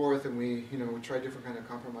and forth, and we tried different kind of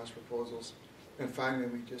compromise proposals, and finally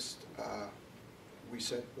we just we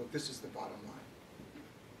said, look, this is the bottom line.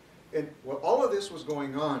 And while all of this was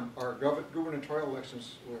going on, our gubernatorial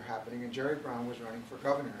elections were happening, and Jerry Brown was running for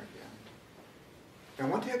governor again. And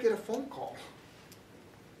one day I get a phone call,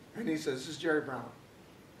 and he says, this is Jerry Brown.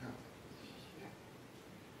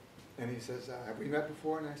 And he says, have we met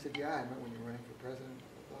before? And I said, yeah, I met when you were running for president,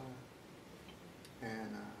 blah, blah, blah.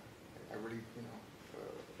 And I really, you know,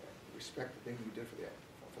 respect the thing you did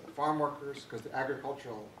for the farm workers, because the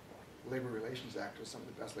Agricultural Labor Relations Act was some of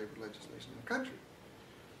the best labor legislation in the country.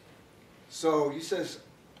 So he says,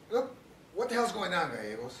 look, what the hell's going on,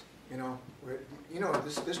 Gallegos? You know,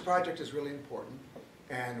 this project is really important,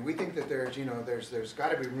 and we think that there's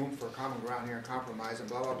got to be room for common ground here and compromise and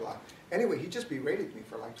blah, blah, blah. Anyway, he just berated me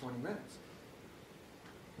for like 20 minutes.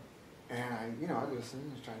 And I listened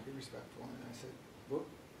and was trying to be respectful, and I said, look,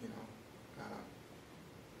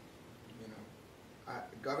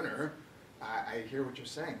 Governor, I hear what you're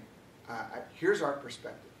saying. Here's our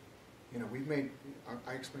perspective. You know,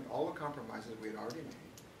 I explained all the compromises we had already made,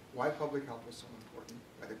 why public health was so important,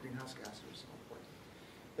 why the greenhouse gases were so important.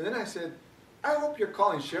 And then I said, I hope you're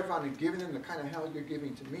calling Chevron and giving them the kind of hell you're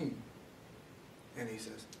giving to me. And he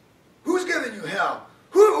says, who's giving you hell?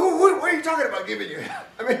 What are you talking about giving you hell?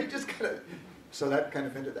 I mean, he just kind of, so that kind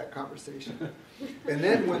of ended that conversation. And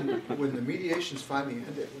then when the mediations finally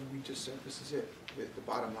ended, when we just said, this is it, the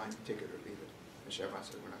bottom line, take it or leave it. And Chevron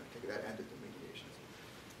said, we're not going to take it. That ended the mediations.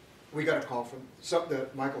 We got a call from,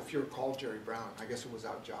 Michael Fuhrer called Jerry Brown. I guess it was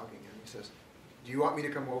out jogging, and he says, do you want me to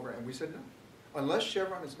come over? And we said, no. Unless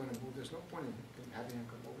Chevron is going to move, there's no point in having him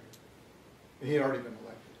come over here. And he had already been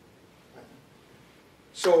elected. Right?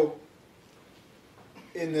 So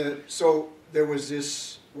there was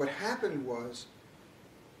this, what happened was,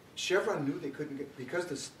 Chevron knew they couldn't get,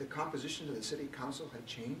 because the composition of the city council had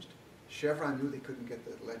changed, Chevron knew they couldn't get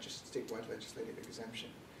the statewide legislative exemption.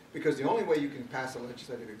 Because the only way you can pass a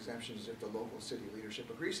legislative exemption is if the local city leadership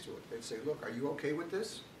agrees to it. They'd say, look, are you okay with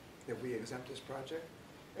this if we exempt this project?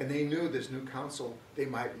 And they knew this new council, they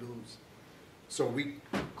might lose. So we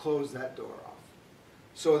closed that door off.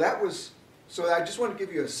 So I just want to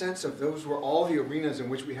give you a sense of those were all the arenas in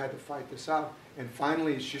which we had to fight this out. And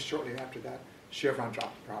finally, it's just shortly after that, Chevron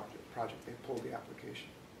dropped the project. They pulled the application.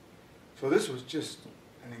 So this was just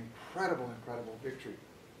an incredible, incredible victory.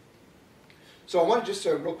 So I want to just,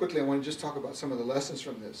 real quickly, I want to just talk about some of the lessons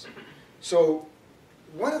from this. So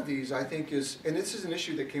one of these, I think, is, and this is an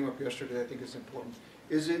issue that came up yesterday, I think is important.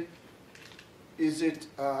 Is it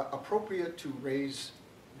appropriate to raise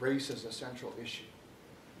race as a central issue?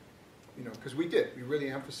 You know, because we really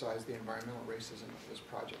emphasized the environmental racism of this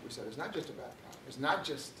project. We said it's not just a bad project. It's not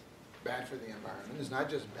just bad for the environment. It's not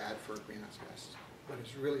just bad for greenhouse gases, but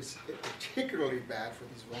it's really particularly bad for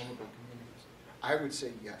these vulnerable communities. I would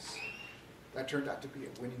say yes. That turned out to be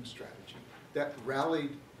a winning strategy that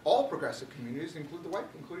rallied all progressive communities, including the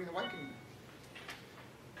white community.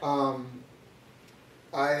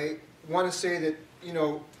 I want to say that, you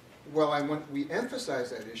know, we emphasize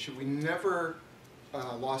that issue, we never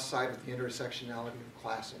lost sight of the intersectionality of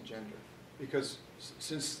class and gender, because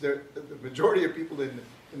since the majority of people in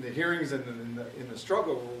the hearings and in the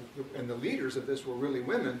struggle and the leaders of this were really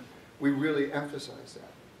women, we really emphasize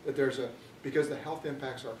that there's because the health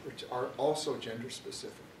impacts are also gender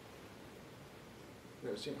specific.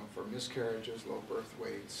 There's, you know, for miscarriages, low birth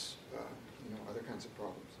weights, you know, other kinds of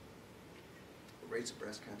problems, rates of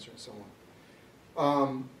breast cancer and so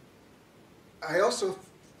on. I also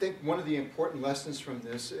think one of the important lessons from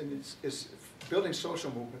this is building social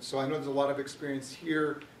movements. So I know there's a lot of experience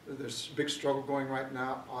here. There's a big struggle going right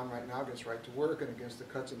now against right to work and against the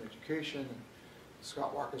cuts in education. And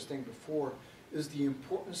Scott Walker's thing before is the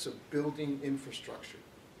importance of building infrastructure.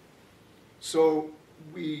 So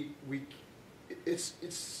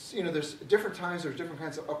it's you know, there's different times, there's different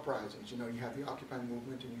kinds of uprisings. You know, you have the Occupy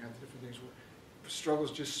movement and you have different things where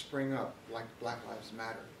struggles just spring up, like Black Lives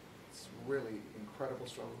Matter. It's really incredible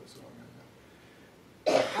struggle that's going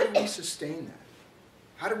on now. How do we sustain that?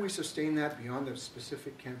 How do we sustain that beyond the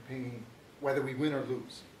specific campaign, whether we win or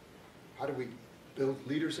lose? How do we build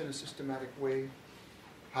leaders in a systematic way?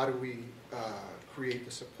 How do we create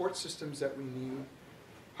the support systems that we need?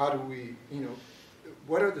 How do we, you know,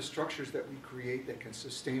 what are the structures that we create that can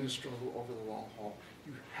sustain a struggle over the long haul?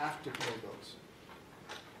 You have to build those.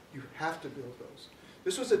 You have to build those.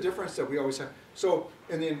 This was a difference that we always had. So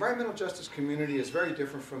in the environmental justice community is very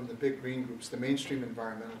different from the big green groups, the mainstream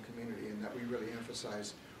environmental community, in that we really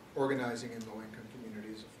emphasize organizing in low-income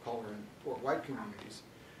communities of color and poor white communities,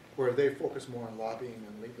 where they focus more on lobbying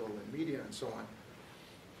and legal and media and so on.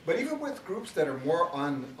 But even with groups that are more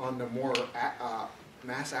on the more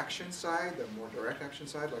mass action side, the more direct action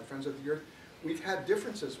side, like Friends of the Earth, we've had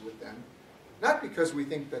differences with them, not because we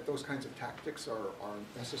think that those kinds of tactics are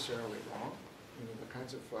necessarily wrong, you know, the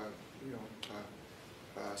kinds of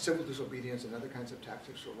civil disobedience and other kinds of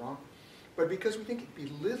tactics are wrong, but because we think it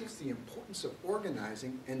belittles the importance of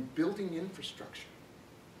organizing and building infrastructure.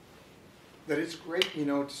 That it's great, you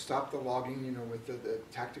know, to stop the logging, you know, with the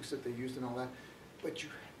tactics that they used and all that, but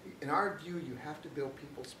in our view, you have to build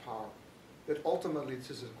people's power. That ultimately this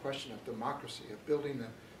is a question of democracy, of building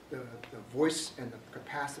the voice and the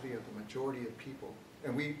capacity of the majority of people.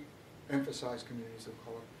 And we emphasize communities of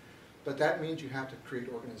color. But that means you have to create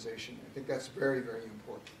organization. I think that's very, very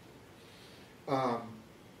important.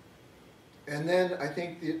 And then I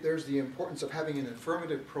think there's the importance of having an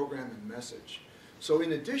affirmative program and message. So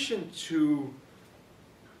in addition to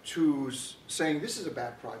saying this is a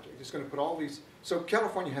bad project, it's going to put all these, so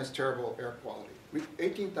California has terrible air quality.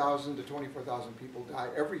 18,000 to 24,000 people die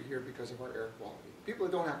every year because of our air quality. People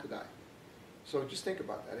that don't have to die. So just think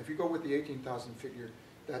about that. If you go with the 18,000 figure,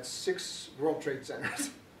 that's 6 World Trade Centers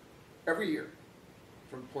every year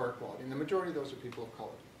from poor air quality. And the majority of those are people of color.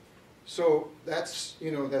 So that's,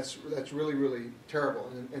 you know, that's really, really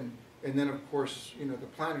terrible. And then of course, you know, the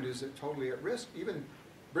planet is totally at risk. Even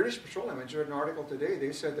British Petroleum, I read an article today,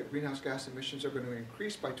 they said that greenhouse gas emissions are going to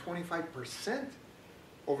increase by 25%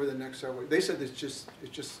 over the next several years. They said it's just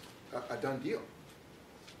a done deal.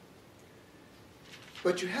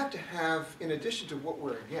 But you have to have, in addition to what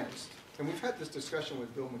we're against, and we've had this discussion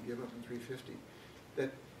with Bill McGibbon from 350,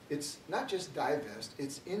 that it's not just divest,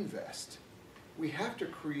 it's invest. We have to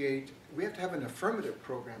have an affirmative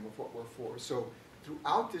program of what we're for. So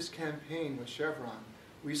throughout this campaign with Chevron,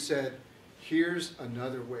 we said, here's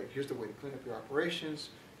another way. Here's the way to clean up your operations,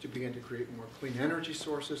 to begin to create more clean energy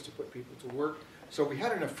sources, to put people to work. So we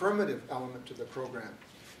had an affirmative element to the program.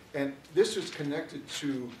 And this is connected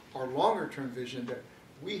to our longer term vision that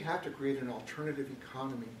we have to create an alternative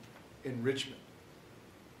economy in Richmond.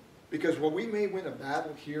 Because while we may win a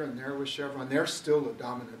battle here and there with Chevron, they're still the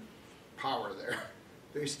dominant power there.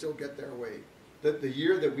 They still get their way. The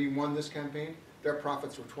year that we won this campaign, their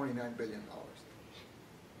profits were $29 billion.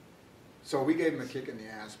 So we gave them a kick in the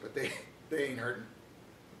ass, but they ain't hurting.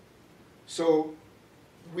 So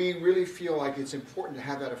we really feel like it's important to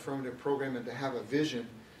have that affirmative program and to have a vision.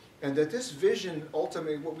 And that this vision,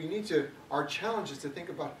 ultimately, what we need to, our challenge is to think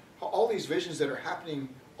about how all these visions that are happening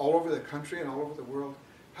all over the country and all over the world,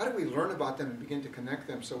 how do we learn about them and begin to connect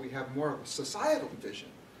them so we have more of a societal vision?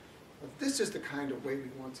 This is the kind of way we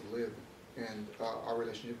want to live and our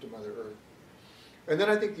relationship to Mother Earth. And then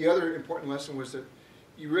I think the other important lesson was that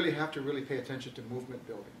you really have to really pay attention to movement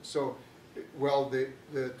building. So, well,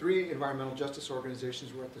 the three environmental justice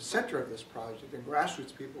organizations were at the center of this project, and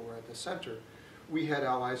grassroots people were at the center. We had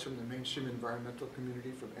allies from the mainstream environmental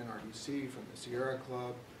community, from NRDC, from the Sierra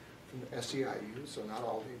Club, from the SEIU, so not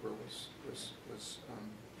all labor was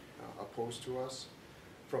opposed to us,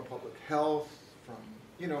 from public health, from,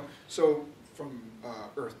 so from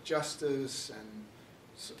Earth Justice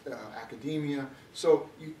and academia. So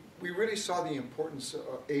we really saw the importance of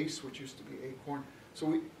ACE, which used to be ACORN. So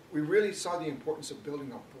we really saw the importance of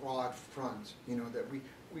building a broad front, that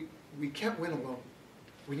we can't win alone.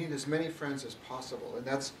 We need as many friends as possible, and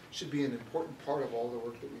that should be an important part of all the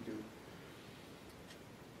work that we do.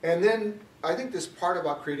 And then I think this part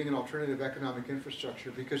about creating an alternative economic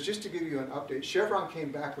infrastructure, because just to give you an update, Chevron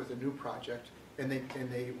came back with a new project, and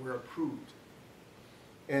they were approved.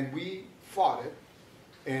 And we fought it,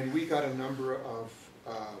 and we got a number of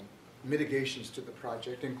mitigations to the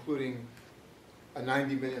project, including a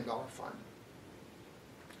 $90 million fund.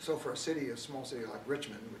 So for a small city like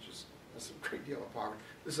Richmond, that's a great deal of poverty,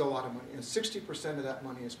 this is a lot of money. And 60% of that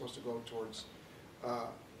money is supposed to go towards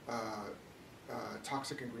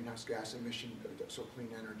toxic and greenhouse gas emission, so clean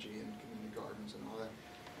energy and community gardens and all that.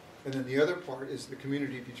 And then the other part is the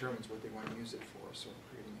community determines what they want to use it for, so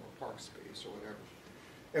creating more park space or whatever.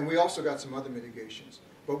 And we also got some other mitigations,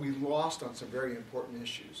 but we lost on some very important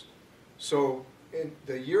issues. So in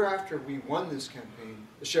the year after we won this campaign,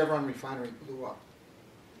 the Chevron refinery blew up.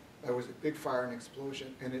 There was a big fire and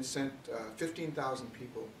explosion, and it sent 15,000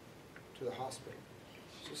 people to the hospital.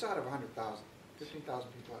 So it's out of 100,000,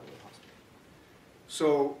 15,000 people out of the hospital.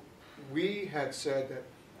 So we had said that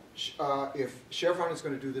if Chevron is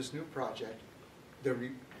going to do this new project, the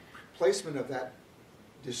replacement of that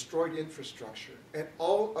destroyed infrastructure and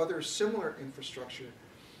all other similar infrastructure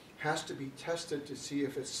has to be tested to see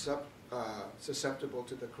if it's susceptible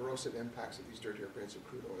to the corrosive impacts of these dirtier grades of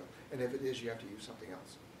crude oil. And if it is, you have to use something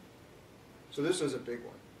else. So this was a big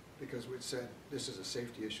one, because we'd said this is a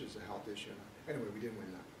safety issue, it's a health issue. Anyway, we didn't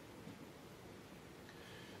win that.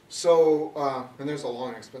 So, and there's a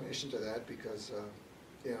long explanation to that, because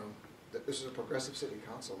this is a progressive city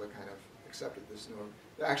council that kind of accepted this norm.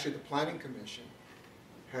 Actually, the planning commission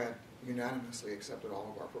had unanimously accepted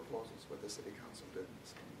all of our proposals, but the city council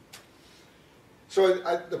didn't. So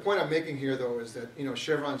the point I'm making here, though, is that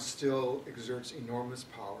Chevron still exerts enormous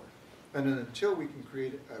power, and then until we can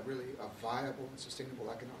create really a viable and sustainable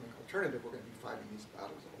economic alternative, we're going to be fighting these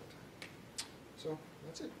battles all the time. So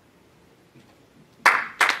that's it.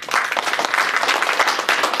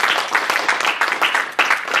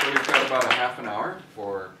 So we've got about a half an hour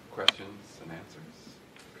for questions and answers,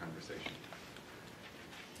 conversation.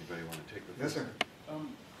 Anybody want to take the Yes, sir.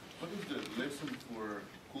 What is the lesson for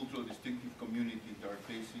cultural distinctive communities that are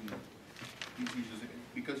facing these issues?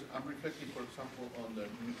 Because I'm reflecting, for example, on the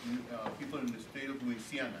people in the state of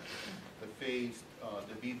Louisiana that faced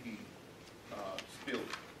the BP spill.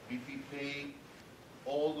 BP paid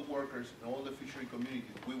all the workers and all the fishery communities.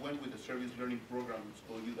 We went with the service learning program, it's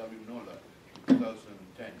called UW NOLA, in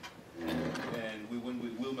 2010. And we went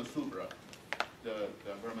with Wilma Subra, the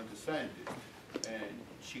environmental scientist. And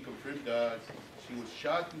she confirmed that she was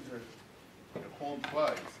shot in her home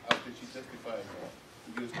twice after she testified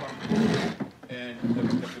to U.S. Congress. And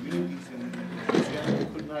the communities in Louisiana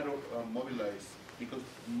could not mobilize because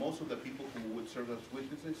most of the people who would serve as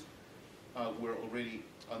witnesses were already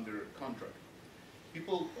under contract.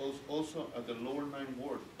 People also at the lower 9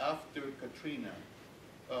 ward, after Katrina,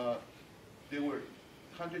 there were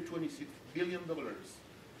 $126 billion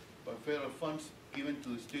of federal funds given to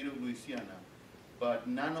the state of Louisiana, but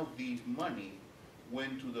none of these money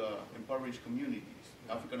went to the impoverished communities,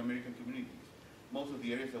 African American communities. Most of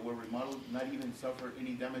the areas that were remodeled not even suffered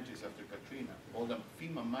any damages after Katrina. All the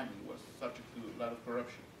FEMA money was subject to a lot of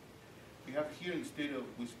corruption. We have here in the state of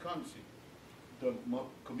Wisconsin, the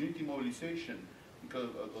community mobilization because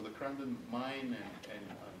of the Crandon mine and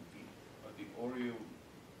the Oreo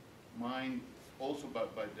mined also by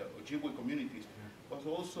the Ojibwe communities was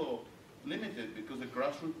also limited because the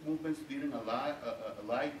grassroots movements didn't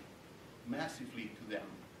ally massively to them.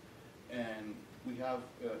 And we have,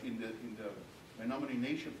 in the Menominee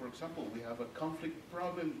Nation, for example, we have a conflict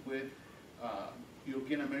problem with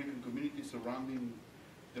European American communities surrounding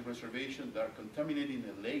the reservation that are contaminating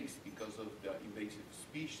the lakes because of the invasive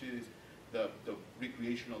species, the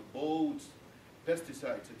recreational boats,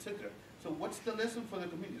 pesticides, etc. So what's the lesson for the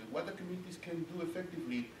communities? What the communities can do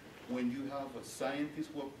effectively when you have a scientist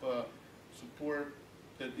who support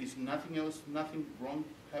that is nothing else, nothing wrong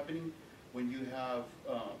happening, when you have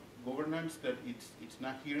governance that it's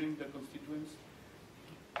not hearing the constituents?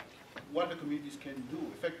 What the communities can do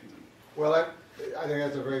effectively? Well, I think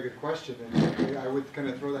that's a very good question, and I would kind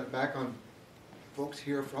of throw that back on folks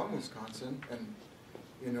here from Wisconsin, and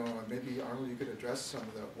maybe Arnold, you could address some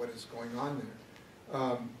of what is going on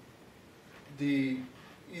there. The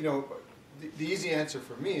easy answer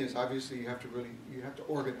for me is obviously you have to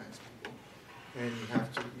organize people, and you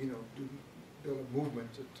have to build a movement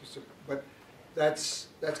but that's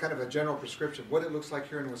kind of a general prescription. What it looks like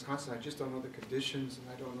here in Wisconsin, I just don't know the conditions, and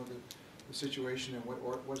I don't know the situation and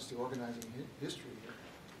what's the organizing history here.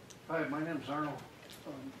 Hi, my name's Arnold.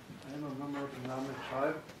 I am a member of the Menominee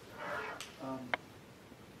tribe.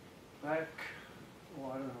 Back,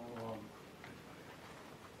 I don't know,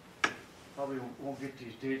 probably won't get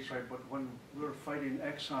these dates right, but when we were fighting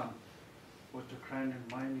Exxon with the Crandon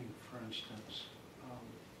mining, for instance,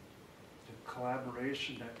 the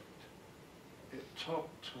collaboration that it took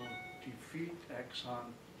to defeat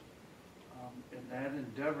Exxon in that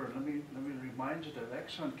endeavor. Let me remind you that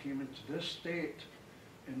Exxon came into this state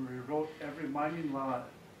and rewrote every mining law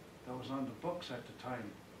that was on the books at the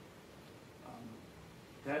time.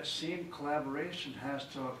 That same collaboration has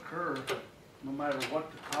to occur no matter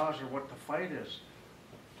what the cause or what the fight is.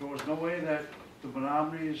 There was no way that the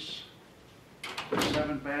Menominees, the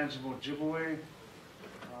 7 bands of Ojibwe,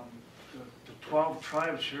 the 12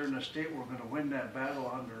 tribes here in the state were going to win that battle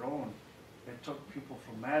on their own. It took people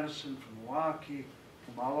from Madison, from Milwaukee,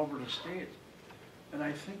 from all over the state. And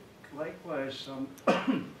I think likewise,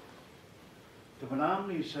 the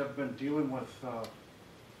Menominees have been dealing with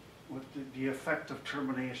the effect of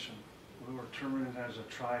termination. We were terminated as a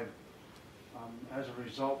tribe. As a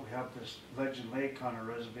result, we have this Legend Lake on our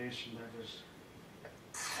reservation that is,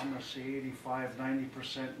 I'm going to say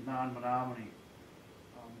 85–90% non-Menominee.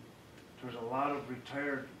 There's a lot of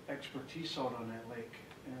retired expertise out on that lake,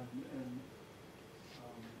 and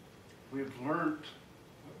we've learned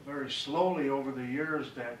very slowly over the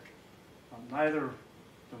years that neither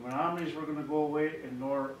the Menominees were going to go away, and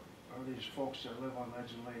nor are these folks that live on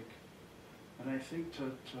Legend Lake. And I think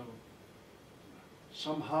to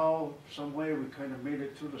somehow, some way, we kind of made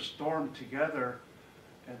it through the storm together,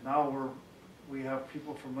 and now we have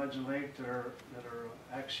people from Legend Lake that are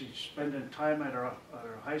actually spending time at our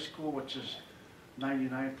high school, which is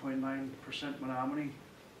 99.9% Menominee.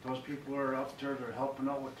 Those people are up there, they're helping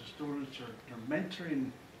out with the students, they're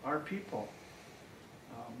mentoring our people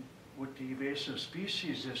with the invasive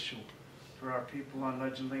species issue. There are people on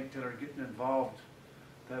Legend Lake that are getting involved,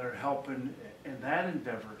 that are helping in that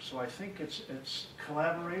endeavor. So I think it's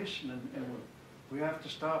collaboration, and we have to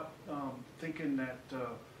stop thinking that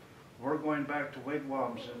we're going back to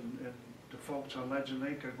wigwams and the folks on Legend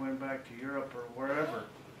Lake are going back to Europe or wherever.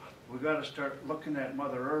 We got to start looking at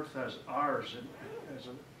Mother Earth as ours, and as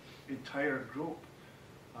an entire group.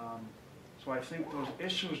 So I think those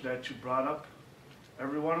issues that you brought up,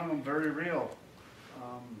 every one of them very real,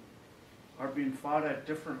 are being fought at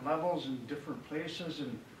different levels in different places,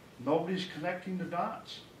 and nobody's connecting the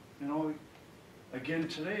dots. Again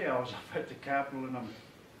today I was up at the Capitol, and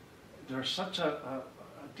there's such a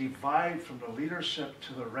divide from the leadership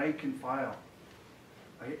to the rank and file.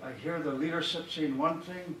 I hear the leadership saying one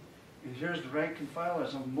thing, and here's the rank and file.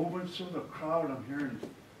 As I'm moving through the crowd, I'm hearing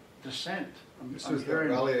dissent. This is the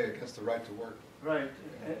rally against the right to work. Right,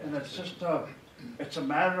 and it's just it's a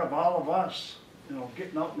matter of all of us,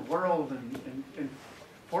 getting out in the world and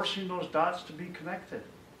forcing those dots to be connected.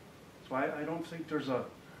 So I don't think there's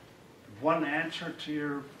one answer to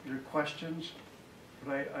your questions,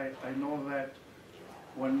 but I know that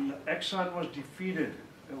when Exxon was defeated,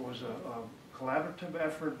 it was a collaborative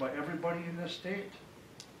effort by everybody in this state.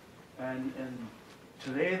 And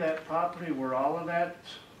today that property where all of that,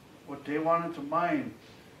 what they wanted to mine,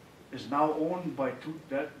 is now owned by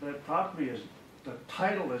that property the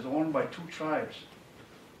title is owned by 2 tribes.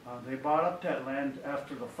 They bought up that land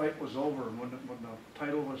after the fight was over, and when the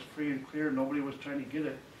title was free and clear, nobody was trying to get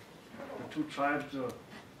it. The 2 tribes, the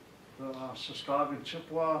Saskatchewan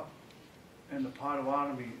Chippewa and the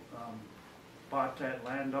Potawatomi bought that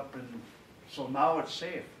land up, and so now it's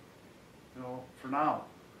safe, you know, for now.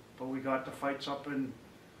 But we got the fights up in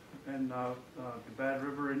the Bad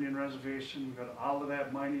River Indian Reservation. We got all of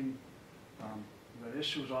that mining. We got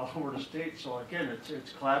issues all over the state. So again,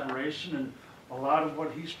 it's collaboration and a lot of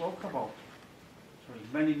what he spoke about. So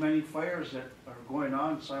there's many fires that are going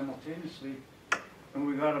on simultaneously, and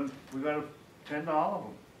we got to tend to all of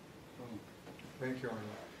them. So. Thank you, Arnold.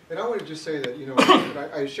 And I want to just say that, you know,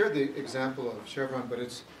 I shared the example of Chevron, but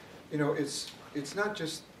it's, you know, it's not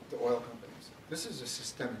just the oil companies. This is a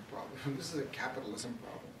systemic problem. This is a capitalism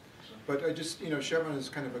problem. But I just, you know, Chevron is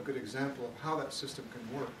kind of a good example of how that system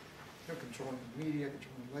can work. You know, controlling the media,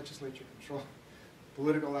 controlling the legislature, controlling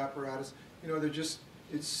political apparatus. You know, they're just,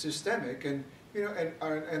 it's systemic, and you know,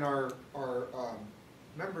 and our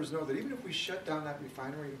members know that even if we shut down that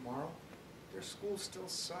refinery tomorrow, their schools still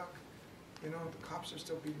suck. You know, the cops are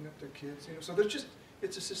still beating up their kids. You know, so there's just,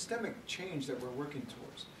 it's a systemic change that we're working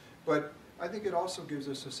towards. But I think it also gives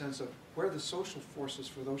us a sense of where the social forces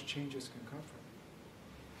for those changes can come from.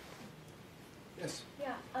 Yes.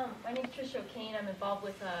 Yeah, my name's Tricia O'Kane. I'm involved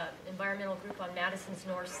with an environmental group on Madison's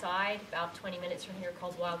north side, about 20 minutes from here,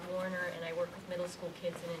 called Wild Warner, and I work with middle school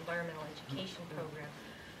kids in an environmental education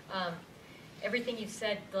program. Everything you've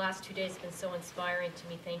said the last 2 days has been so inspiring to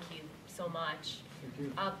me. Thank you so much. Thank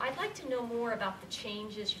you. I'd like to know more about the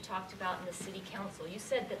changes you talked about in the city council. You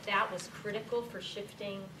said that that was critical for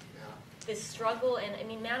shifting this struggle, and I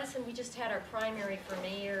mean, Madison, we just had our primary for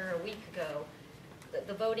mayor a week ago.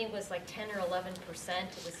 The voting was like 10 or 11%.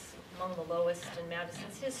 It was among the lowest in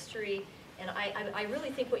Madison's history. And I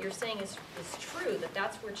really think what you're saying is true, that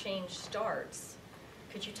that's where change starts.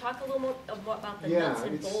 Could you talk a little more about the nuts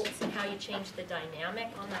and bolts and how you changed the dynamic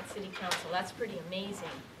on that city council? That's pretty amazing.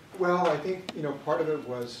 Well, I think, you know, part of it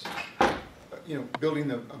was, you know, building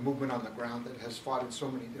a movement on the ground that has fought in so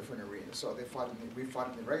many different arenas. So we fought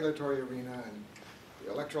in the regulatory arena and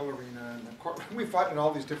the electoral arena, and we fought in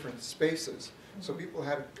all these different spaces. So people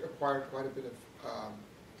had acquired quite a bit of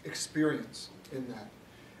experience in that.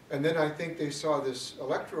 And then I think they saw this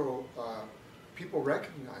electoral, people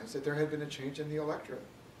recognized that there had been a change in the electorate.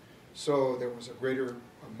 So there was a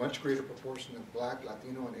much greater proportion of Black,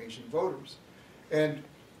 Latino, and Asian voters. And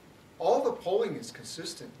all the polling is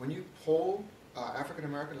consistent. When you poll African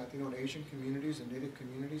American, Latino, and Asian communities and Native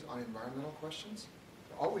communities on environmental questions,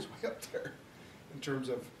 they're always way up there in terms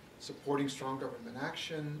of supporting strong government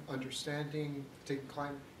action, understanding,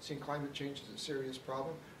 seeing climate change as a serious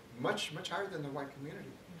problem, much higher than the white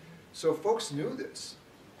community. So folks knew this.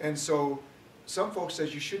 And so some folks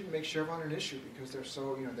said you shouldn't make Chevron an issue because they're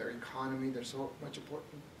so, you know, their economy, they're so much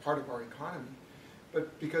important part of our economy.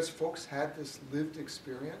 But because folks had this lived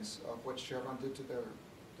experience of what Chevron did to their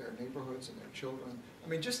neighborhoods and their children. I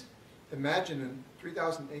mean, just imagine a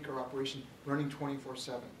 3,000-acre operation running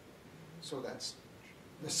 24/7. So that's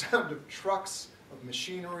the sound of trucks, of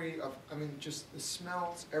machinery, I mean, just the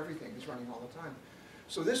smells, everything is running all the time.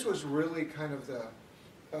 So this was really kind of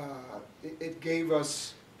it gave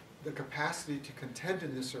us the capacity to contend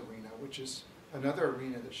in this arena, which is another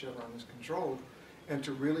arena that Chevron has controlled, and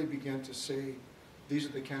to really begin to say, these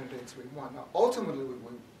are the candidates we want. Now, ultimately,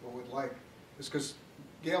 what we'd like is, because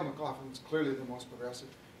Gail McLaughlin is clearly the most progressive,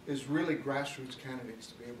 is really grassroots candidates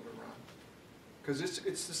to be able to run. Because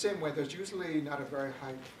it's the same way. There's usually not a very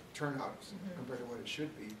high turnout compared to what it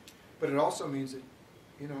should be. But it also means that,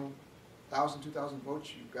 you know, 1,000, 2,000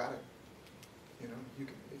 votes, you've got it. You know,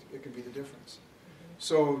 it can be the difference.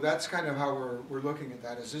 So that's kind of how we're looking at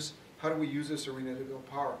that. How do we use this arena to build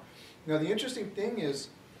power? Now, the interesting thing is,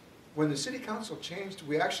 when the city council changed,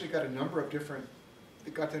 we actually got a number of different, they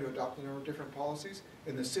got to adopt a number of different policies,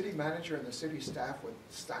 and the city manager and the city staff would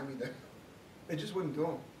stymie them. They just wouldn't do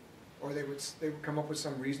them. Or they would come up with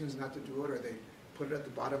some reasons not to do it, or they put it at the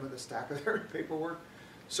bottom of the stack of their paperwork.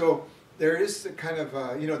 So there is the kind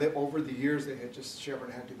of, you know, over the years Chevron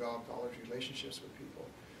had developed all these relationships with people.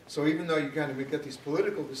 So even though you kind of get these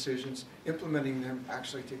political decisions, implementing them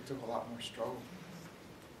actually took a lot more struggle.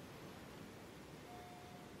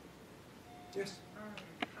 Yes?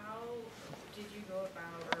 How did you go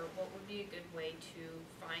about, or what would be a good way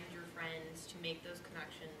to find your friends, to make those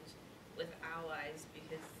connections with allies?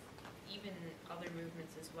 Because even other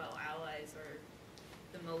movements as well, allies are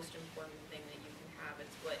the most important thing that you can have.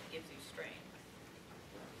 It's what gives you strength.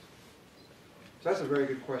 So that's a very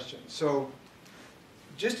good question. So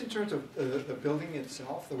just in terms of the building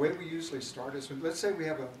itself, the way we usually start is, let's say we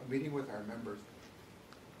have a meeting with our members.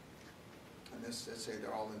 And let's say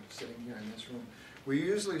they're all sitting here in this room. We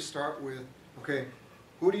usually start with, okay,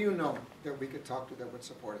 who do you know that we could talk to that would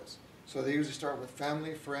support us? So they usually start with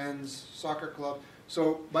family, friends, soccer club.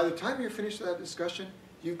 So by the time you're finished with that discussion,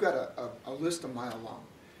 you've got a list a mile long.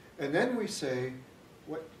 And then we say,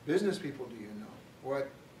 what business people do you know? What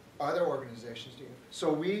other organizations do you know?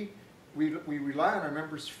 So we rely on our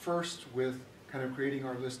members first with kind of creating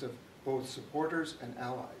our list of both supporters and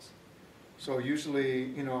allies. So usually,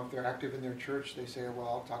 you know, if they're active in their church, they say, well,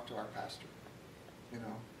 I'll talk to our pastor. You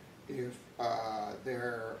know, if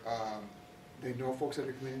they know folks at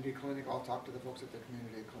a community clinic, I'll talk to the folks at the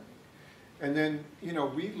community clinic. And then, you know,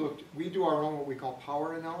 we do our own what we call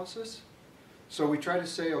power analysis. So we try to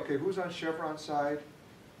say, okay, who's on Chevron's side,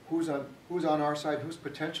 who's on our side, who's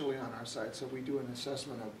potentially on our side. So we do an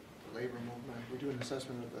assessment of the labor movement, we do an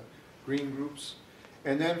assessment of the green groups.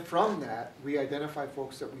 And then from that, we identify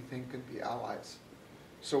folks that we think can be allies.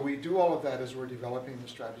 So we do all of that as we're developing the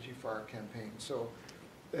strategy for our campaign. So,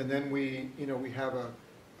 and then we have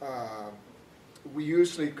we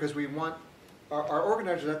usually, because we want, our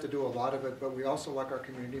organizers have to do a lot of it, but we also like our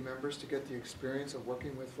community members to get the experience of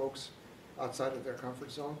working with folks outside of their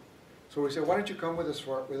comfort zone. So we say, why don't you come with us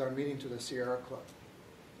with our meeting to the Sierra Club?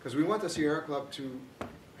 Because we want the Sierra Club to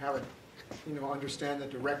have it, understand the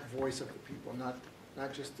direct voice of the people, not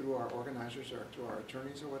just through our organizers or through our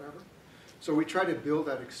attorneys or whatever. So we try to build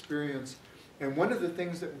that experience. And one of the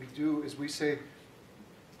things that we do is we say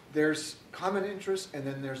there's common interests and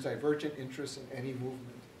then there's divergent interests in any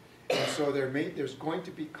movement. And so there's going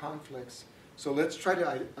to be conflicts. So let's try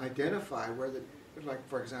to identify where like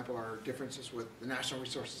for example, our differences with the National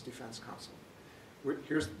Resources Defense Council.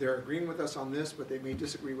 They're agreeing with us on this, but they may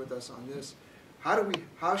disagree with us on this.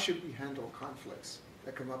 How should we handle conflicts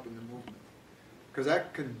that come up in the movement? Because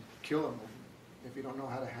that can kill a movement if you don't know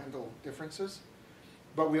how to handle differences.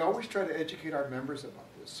 But we always try to educate our members about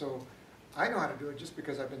this. So I know how to do it just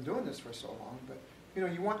because I've been doing this for so long, but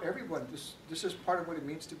you want everyone, this is part of what it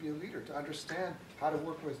means to be a leader, to understand how to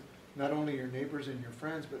work with not only your neighbors and your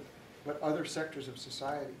friends, but other sectors of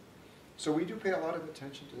society. So we do pay a lot of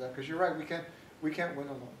attention to that, because you're right, we can't win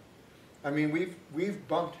alone. I mean, we've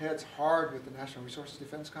bumped heads hard with the National Resources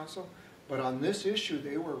Defense Council, but on this issue,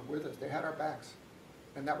 they were with us. They had our backs,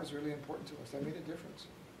 and that was really important to us. That made a difference.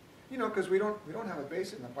 Because we don't have a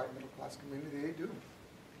base in the white middle class community. They do.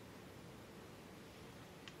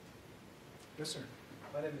 Yes, sir.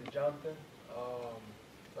 My name is Jonathan.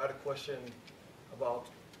 I had a question about,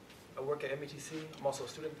 I work at METC. I'm also a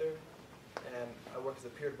student there, and I work as a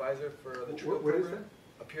peer advisor for the TRIO What program. is that?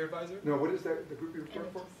 A peer advisor? No, what is that, the group you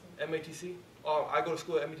work for? METC. I go to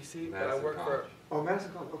school at METC, but I Madison work College. Oh,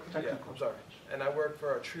 Madison College, okay. yeah, I'm sorry. And I work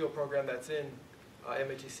for a TRIO program that's in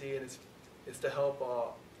METC, and it's to help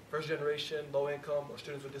first generation, low income, or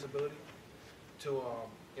students with disability to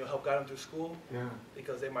help guide them through school, Yeah.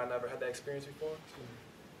 because they might never had that experience before.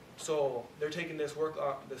 So they're taking this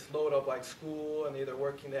this load of like school, and they're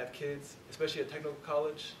working. They have kids, especially at technical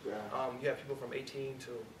college. Yeah. You have people from 18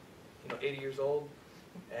 to 80 years old,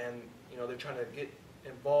 and they're trying to get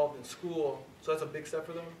involved in school. So that's a big step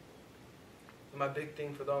for them. And my big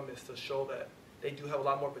thing for them is to show that they do have a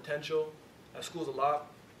lot more potential. At school's a lot,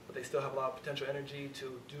 but they still have a lot of potential energy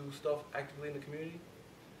to do stuff actively in the community.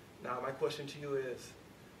 Now my question to you is,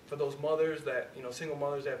 for those mothers that single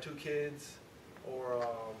mothers that have 2 kids, or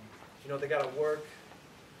they gotta work,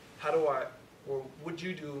 what would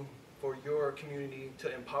you do for your community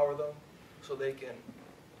to empower them so they can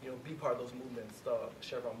be part of those movements, the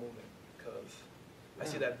Chevron movement? Because I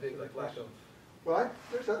see that big lack of. Well,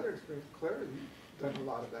 there's other experience. Claire, you've done a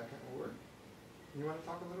lot of that kind of work. You want to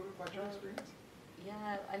talk a little bit about your experience?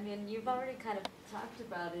 Yeah, I mean, you've already kind of talked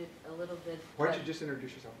about it a little bit. Why don't you just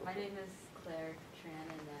introduce yourself? My name is Claire Tran,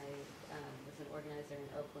 and I was an organizer in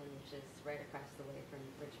Oakland, which is right across the way from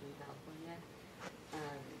Richmond, California.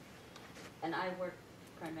 And I work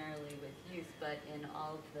primarily with youth, but in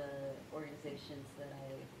all of the organizations that I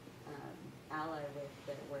ally with,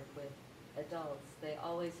 that work with adults, they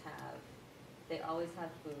always have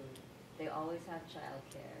food, they always have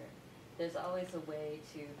childcare. There's always a way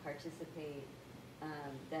to participate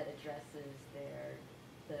that addresses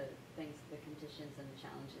the things, the conditions and the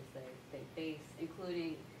challenges they face,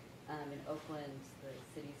 including in Oakland, the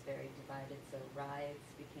city's very divided, so rides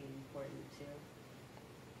became important too.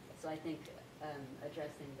 So I think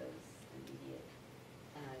addressing those immediate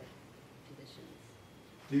conditions.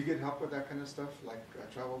 Do you get help with that kind of stuff, like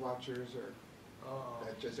travel vouchers or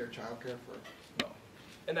just their childcare for? No.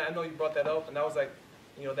 And I know you brought that up, and that was that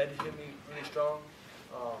just hit me really strong,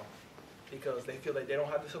 because they feel like they don't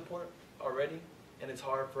have the support already, and it's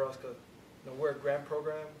hard for us because we're a grant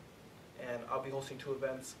program, and I'll be hosting 2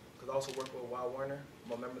 events because I also work with Wild Warner.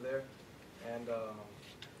 I'm a member there, and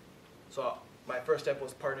so my first step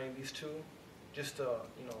was partnering these two, just to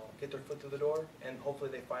get their foot through the door, and hopefully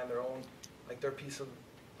they find their own, like their piece of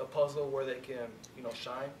the puzzle where they can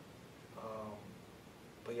shine.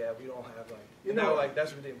 But yeah, we don't have like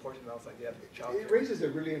that's really important. I was like, yeah, child It raises a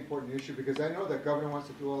really important issue because I know that governor wants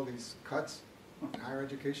to do all these cuts in higher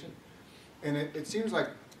education, and it seems like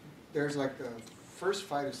there's like the first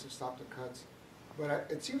fight is to stop the cuts, but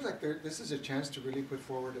it seems like this is a chance to really put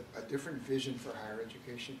forward a different vision for higher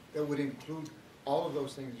education that would include all of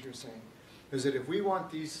those things you're saying. Is that if we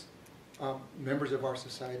want these members of our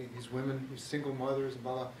society, these women, these single mothers, and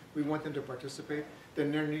blah, blah, we want them to participate,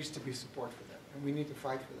 then there needs to be support for that, and we need to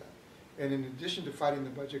fight for that. And in addition to fighting the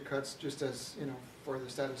budget cuts, just as for the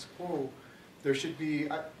status quo, there should be,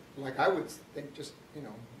 like I would think, just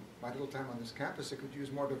my little time on this campus, it could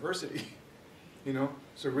use more diversity.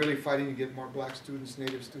 So really fighting to get more black students,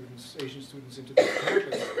 Native students, Asian students into the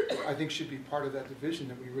campus, I think should be part of that division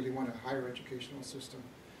that we really want a higher educational system.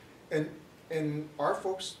 And our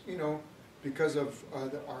folks, because of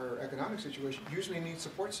our economic situation, usually need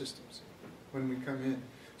support systems when we come in.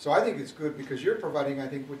 So I think it's good because you're providing, I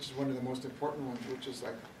think, which is one of the most important ones, which is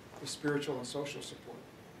like the spiritual and social support.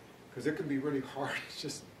 Because it can be really hard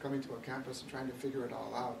just coming to a campus and trying to figure it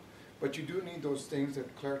all out. But you do need those things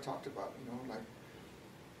that Claire talked about, like,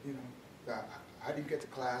 how do you get to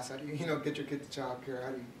class? How do you, get your kid to child care? How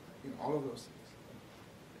do you, all of those things.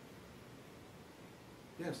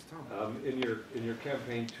 Yes, Tom. In your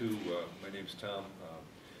campaign to, my name's Tom,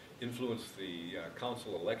 influence the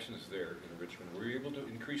council elections there in Richmond, were you able to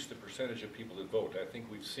increase the percentage of people that vote? I think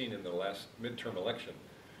we've seen in the last midterm election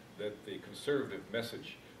that the conservative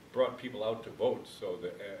message brought people out to vote, so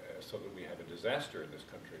that we have a disaster in this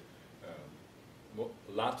country.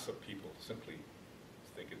 Lots of people simply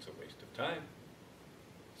think it's a waste of time.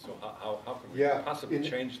 So how can we possibly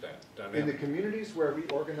change that dynamic? In the communities where we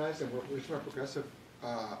organized and where Richmond Progressive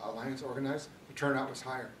Alliance organized, the turnout was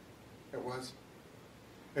higher. It was.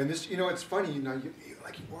 And this, it's funny, you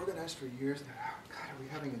organized for years, and God, are we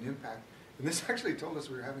having an impact? And this actually told us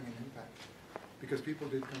we were having an impact because people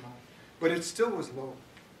did come out. But it still was low.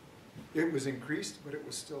 It was increased, but it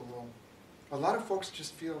was still low. A lot of folks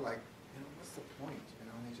just feel like, what's the point?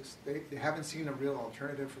 They haven't seen a real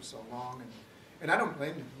alternative for so long, and I don't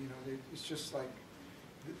blame them. It's just like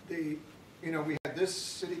we had this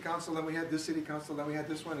city council, then we had this city council, then we had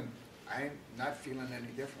this one, and I'm not feeling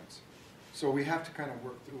any difference. So we have to kind of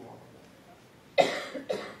work through all of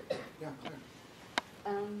that. Yeah, Claire.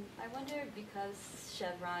 I wonder, because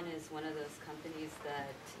Chevron is one of those companies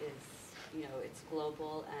that is, it's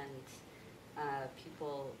global and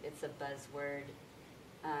people, it's a buzzword.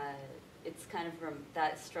 It's kind of,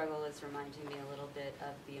 that struggle is reminding me a little bit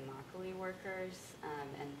of the Immokalee workers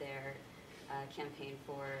and their campaign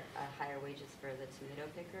for higher wages for the tomato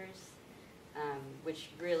pickers, which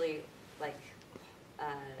really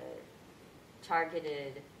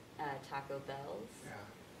targeted Taco Bell's. Yeah.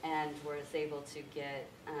 And was able to get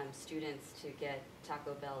students to get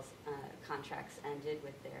Taco Bell's contracts ended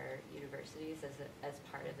with their universities as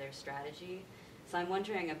part of their strategy. So I'm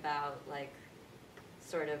wondering about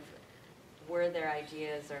sort of, were there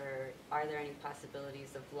ideas or are there any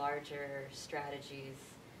possibilities of larger strategies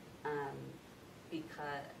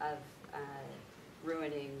because of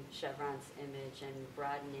ruining Chevron's image and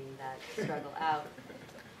broadening that struggle out?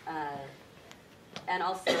 And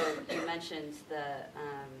also, you mentioned that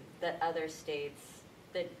other states,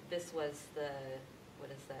 that this was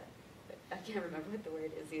what is that? I can't remember what the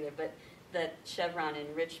word is either, but that Chevron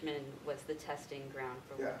in Richmond was the testing ground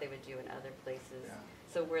for what they would do in other places. Yeah.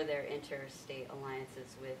 So were there interstate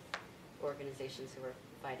alliances with organizations who were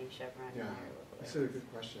fighting Chevron in their local That's areas? a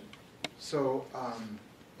good question. So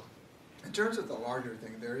in terms of the larger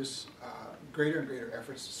thing, there is greater and greater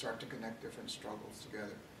efforts to start to connect different struggles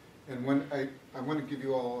together. And when I want to give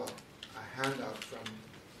you all a handout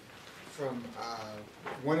from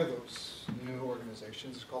one of those new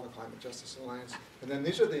organizations. It's called the Climate Justice Alliance. And then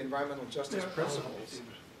these are the environmental justice principles,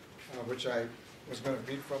 which I was going to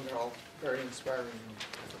read from. They're all very inspiring.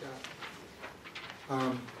 I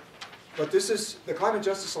forgot. But this is, the Climate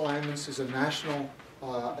Justice Alliance is a national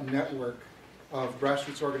network of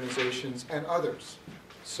grassroots organizations and others.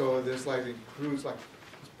 So there's includes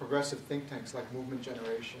progressive think tanks like Movement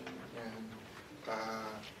Generation and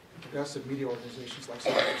progressive media organizations like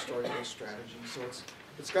Social Story-Based Strategy. So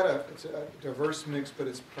it's a diverse mix, but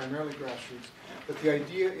it's primarily grassroots. But the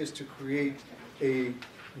idea is to create a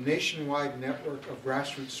nationwide network of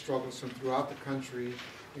grassroots struggles from throughout the country,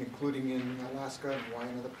 including in Alaska and Hawaii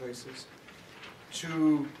and other places,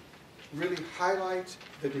 to really highlight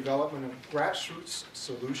the development of grassroots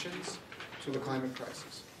solutions to the climate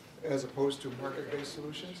crisis. as opposed to market-based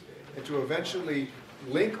solutions, and to eventually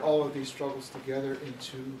link all of these struggles together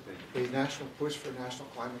into a national push for national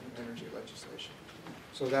climate and energy legislation.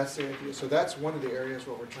 So that's the idea. So that's one of the areas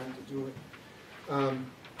where we're trying to do it.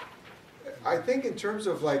 I think in terms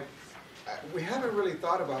of like, we haven't really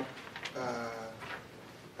thought about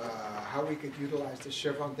how we could utilize the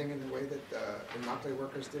Chevron thing in the way that the Immokalee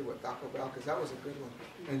workers did with Taco Bell, because that was a good one.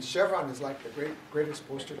 And Chevron is like the greatest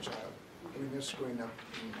poster child. I mean, they're screwing up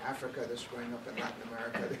in Africa, they're screwing up in Latin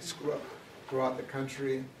America, they screw up throughout the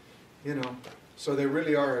country, you know. So they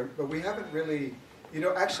really are, but we haven't really, you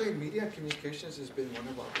know, actually media and communications has been one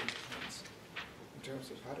of our big points in terms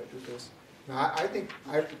of how to do this. Now, I think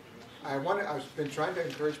I've been trying to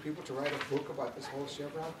encourage people to write a book about this whole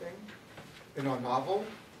Chevron thing, you know, a novel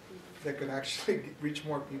that could actually reach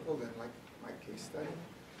more people than like my case study.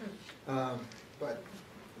 But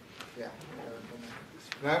yeah, I haven't done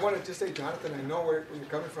that. And I wanted to say, Jonathan, I know where you're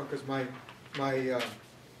coming from, because my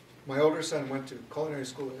older son went to culinary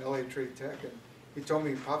school at LA Trade Tech, and he told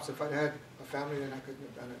me, Pops, if I'd had a family, then I couldn't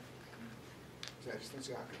have done it. I just don't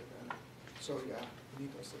see how I could have done it. So yeah, we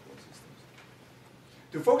need those support systems.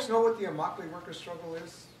 Do folks know what the Immokalee worker struggle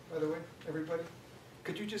is, by the way, everybody?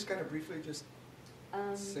 Could you just kind of briefly just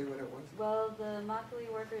say what it was? Well, the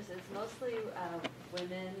Immokalee workers is mostly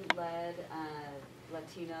women-led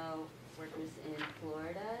Latino workers in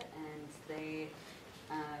Florida, and they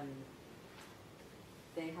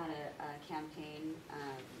had a campaign.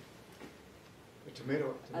 The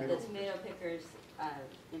tomato tomato pickers,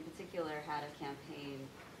 in particular, had a campaign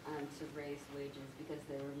to raise wages because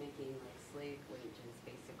they were making like slave wages,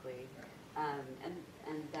 basically.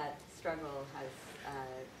 And that struggle has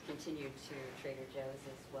continued to Trader Joe's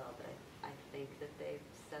as well, but I think that they've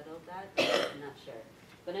settled that. I'm not sure.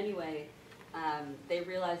 But anyway, they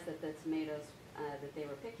realized that the tomatoes that they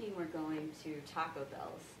were picking were going to Taco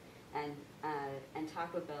Bell's, and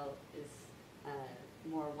Taco Bell is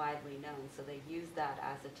more widely known, so they used that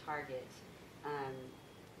as a target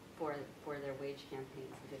for their wage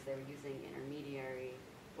campaigns, because they were using intermediary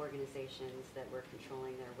organizations that were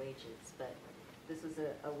controlling their wages. But this was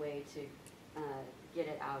a way to get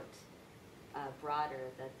it out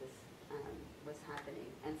broader that this was happening.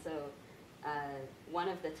 And so one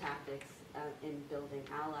of the tactics in building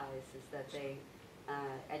allies is that they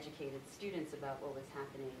educated students about what was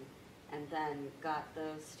happening, and then got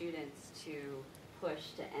those students to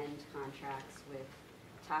push to end contracts with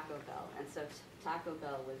Taco Bell. And so Taco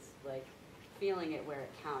Bell was like feeling it where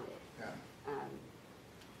it counted. Yeah.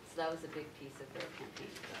 So that was a big piece of their campaign.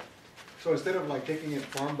 So instead of like taking it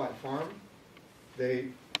farm by farm,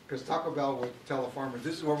 because Taco Bell would tell a farmer,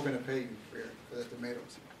 this is what we're going to pay you for the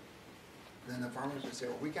tomatoes. Then the farmers would say,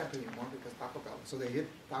 well, we can't pay you more because Taco Bell. So they hit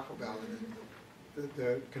Taco Bell, and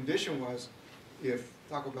the condition was, if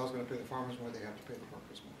Taco Bell's going to pay the farmers more, they have to pay the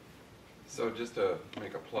workers more. So just to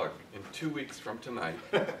make a plug, in 2 weeks from tonight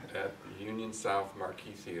at the Union South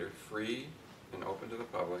Marquee Theater, free and open to the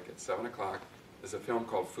public at 7 o'clock, is a film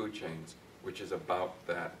called Food Chains, which is about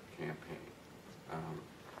that campaign.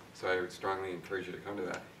 So I would strongly encourage you to come to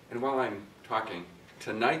that. And while I'm talking,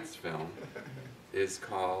 tonight's film is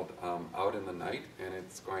called Out in the Night, and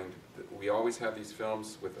it's we always have these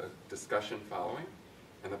films with a discussion following,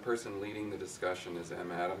 and the person leading the discussion is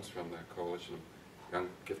M. Adams from the Coalition of Young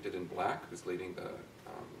Gifted in Black, who's leading the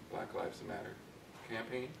Black Lives Matter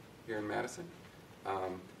campaign here in Madison.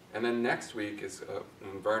 And then next week is an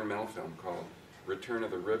environmental film called Return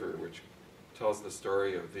of the River, which tells the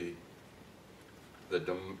story of the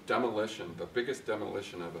demolition, the biggest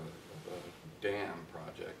demolition of a dam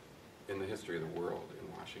project in the history of the world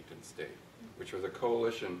in Washington State, which was a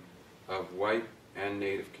coalition of white and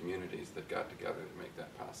Native communities that got together to make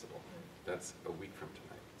that possible. That's a week from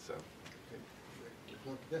tonight. So.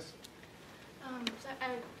 Yes.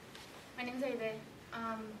 My name's Ave.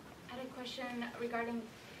 I had a question regarding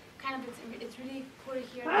it's really cool to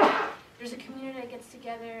hear that there's a community that gets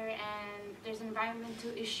together and there's an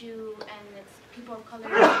environmental issue and it's people of color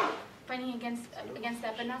fighting against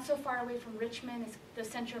that, but not so far away from Richmond. It's the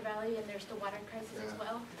Central Valley, and there's the water crisis as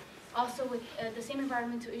well. Also with the same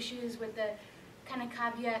environmental issues, with the kind of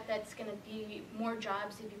caveat that's going to be more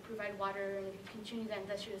jobs if you provide water and if you continue the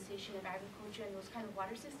industrialization of agriculture and those kind of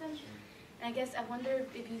water systems. And I guess I wonder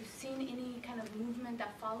if you've seen any kind of movement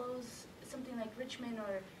that follows something like Richmond,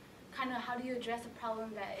 or kind of how do you address a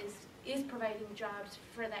problem that is providing jobs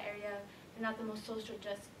for that area. They're not the most social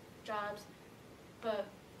just jobs, but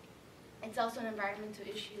it's also an environmental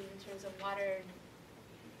issue in terms of water.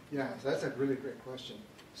 Yeah, so that's a really great question.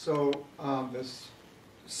 So the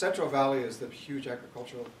Central Valley is the huge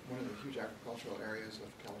agricultural, one of the huge agricultural areas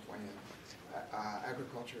of California.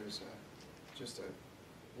 Agriculture is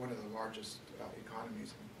one of the largest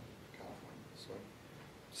economies in California. So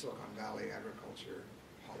Silicon Valley, agriculture,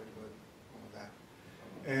 Hollywood, all of that.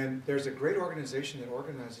 And there's a great organization that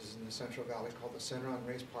organizes in the Central Valley called the Center on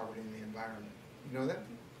Race, Poverty, and the Environment. You know that?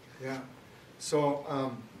 Yeah. So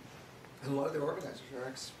and a lot of the organizers are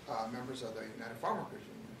ex-members of the United Farm Workers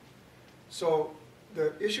Union. So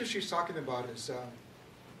the issue she's talking about is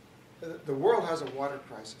the world has a water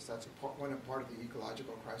crisis. That's one part of the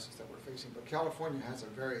ecological crisis that we're facing. But California has a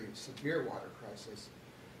very severe water crisis.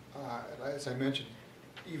 As I mentioned,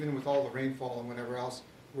 even with all the rainfall and whatever else,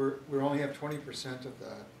 we only have 20% of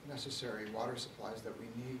the necessary water supplies that we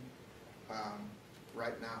need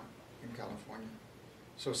right now in California.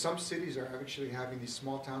 So some cities are actually having, these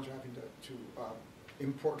small towns are having to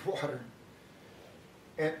import water.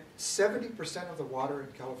 And 70% of the water in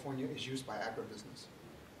California is used by agribusiness.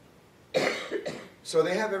 So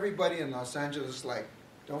they have everybody in Los Angeles like,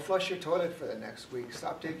 don't flush your toilet for the next week,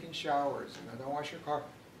 stop taking showers, don't wash your car.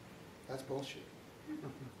 That's bullshit.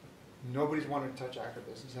 Nobody's wanting to touch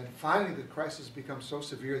agribusiness. And finally the crisis becomes so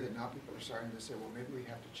severe that now people are starting to say, well, maybe we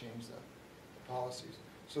have to change the policies.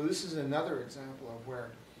 So this is another example of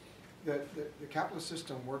where the capitalist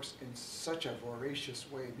system works in such a voracious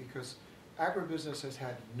way because agribusiness has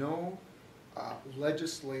had no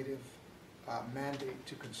legislative mandate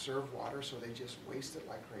to conserve water, so they just waste it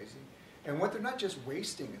like crazy. And what they're not just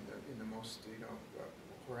wasting in the most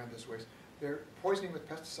horrendous ways, they're poisoning with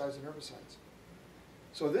pesticides and herbicides.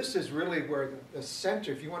 So this is really where the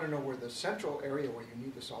center, if you want to know where the central area where you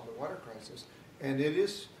need to solve the water crisis, and it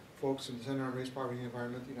is folks in the Center on Race, Poverty, and the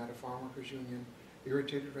Environment, the United Farm Workers Union,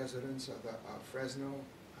 irritated residents of the Fresno.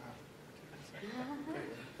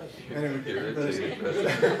 I can't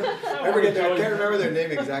remember their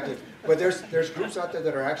name exactly, but there's groups out there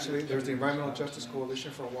that are actually, there's the Environmental Justice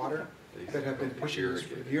Coalition for Water that have been pushing this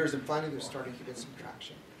for years, and finally they're starting to get some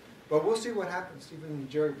traction. But we'll see what happens. Even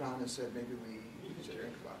Jerry Brown has said maybe we should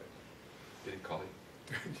think about it. Did he call you?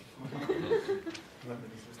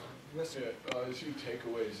 Yes, sir. As your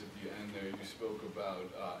takeaways at the end there, you spoke about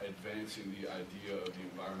advancing the idea of the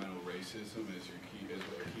environmental racism as a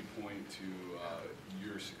key point to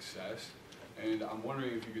your success. And I'm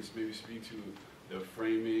wondering if you could maybe speak to the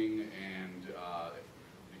framing and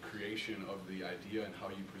the creation of the idea and how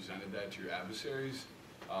you presented that to your adversaries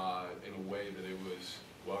in a way that it was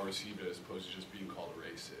well received as opposed to just being called a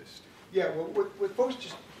racist. Yeah, well, with folks,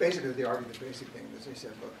 just basically they argue the basic thing is they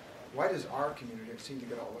said, look, why does our community seem to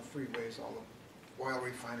get all the freeways, all the oil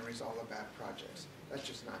refineries, all the bad projects? That's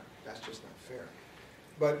just not fair.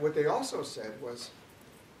 But what they also said was,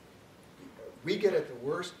 we get it the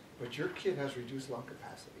worst, but your kid has reduced lung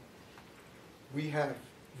capacity. We have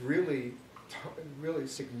really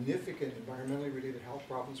significant environmentally related health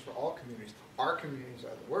problems for all communities. Our communities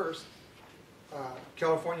are the worst.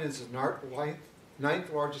 California is the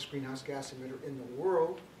ninth largest greenhouse gas emitter in the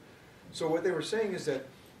world. So what they were saying is that,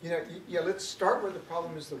 yeah, let's start where the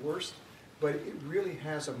problem is the worst, but it really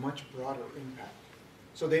has a much broader impact.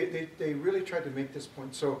 So they really tried to make this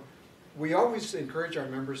point. So we always encourage our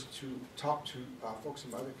members to talk to folks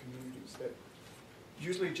from other communities that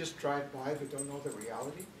usually just drive by but don't know the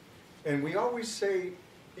reality. And we always say,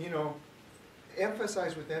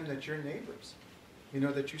 emphasize with them that you're neighbors,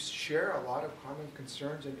 that you share a lot of common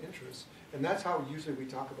concerns and interests. And that's how usually we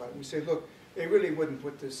talk about it. We say, look, they really wouldn't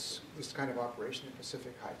put this kind of operation in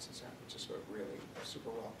Pacific Heights in San Francisco, really super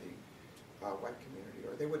wealthy white community,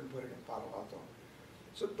 or they wouldn't put it in Palo Alto.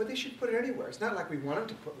 So, but they should put it anywhere. It's not like we want them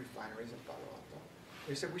to put refineries in Palo Alto.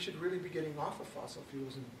 They said we should really be getting off of fossil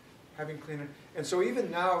fuels and having cleaner. And so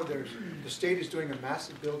even now, the state is doing a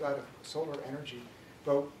massive build out of solar energy,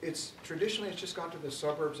 but traditionally it's just gone to the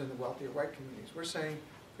suburbs and the wealthier white communities. We're saying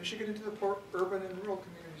they should get into the poor urban and rural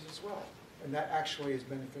communities as well, and that actually is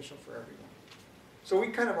beneficial for everyone. So we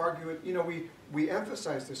kind of argue it, we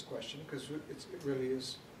emphasize this question because it really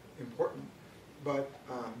is important, but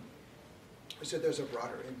I said there's a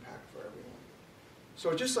broader impact for everyone.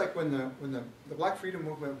 So just like when the Black Freedom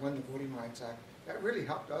Movement won the Voting Rights Act, that really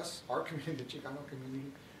helped us, our community, the Chicano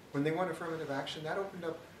community. When they won affirmative action, that opened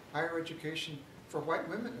up higher education for white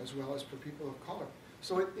women as well as for people of color.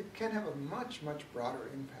 So it can have a much, much broader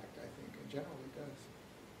impact, I think, and generally does.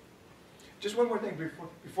 Just one more thing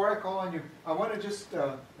before I call on you. I want to just,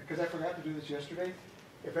 because I forgot to do this yesterday,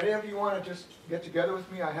 if any of you want to just get together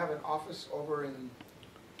with me, I have an office over in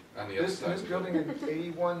this building in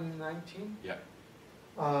 8119. Yeah.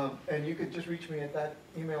 And you could just reach me at that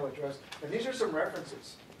email address. And these are some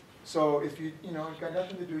references. So if you've got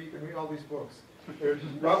nothing to do, you can read all these books.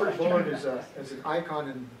 Robert Bullard is an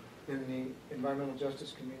icon in the environmental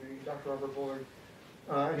justice community, Dr. Robert Bullard.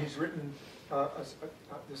 And he's written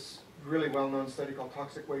this really well-known study called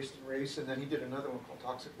Toxic Waste and Race, and then he did another one called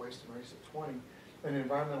Toxic Waste and Race at 20, and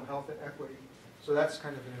Environmental Health and Equity. So that's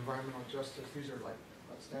kind of an environmental justice. These are like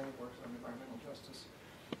outstanding works on environmental justice.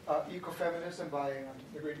 Ecofeminism by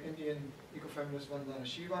the great Indian ecofeminist Vandana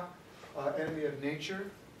Shiva. Enemy of Nature,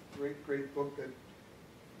 great book that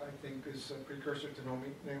I think is a precursor to Naomi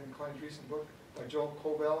Klein's recent book by Joel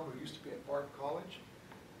Cobell, who used to be at Bard College.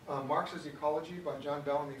 Marx's Ecology by John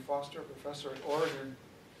Bellamy Foster, a professor at Oregon,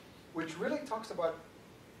 which really talks about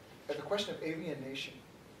the question of alienation,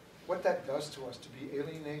 what that does to us to be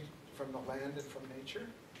alienated from the land and from nature,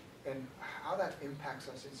 and how that impacts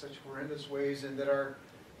us in such horrendous ways, and that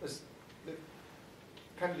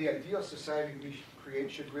kind of the ideal society we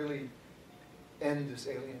create should really end this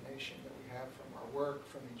alienation that we have from our work,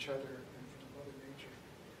 from each other, and from Mother Nature.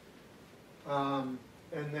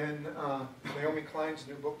 And then Naomi Klein's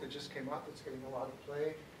new book that just came out that's getting a lot of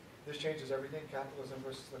play. This Changes Everything, Capitalism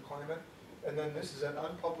versus the Climate. And then this is an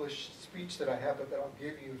unpublished speech that I have, but that I'll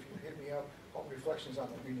give you if you hit me up, called Reflections on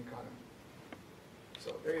the Green Economy.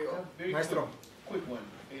 So there you go. Very Maestro. quick one.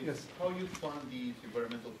 Is Yes. how you fund these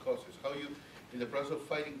environmental causes? How you, in the process of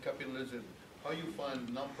fighting capitalism, how you fund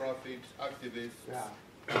nonprofits, activists,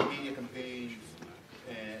 media campaigns,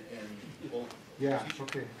 and all. Yeah,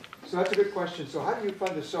 okay. So that's a good question. So how do you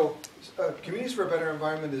fund this? So Communities for a Better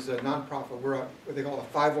Environment is a nonprofit. We're what they call a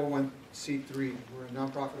 501c3. We're a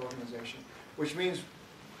nonprofit organization, which means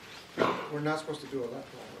we're not supposed to do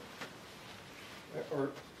electoral work.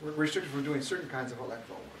 Or we're restricted from doing certain kinds of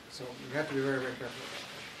electoral work. So we have to be very, very careful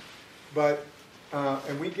about that. But,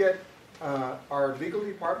 and we get, our legal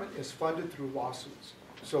department is funded through lawsuits.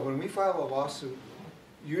 So when we file a lawsuit,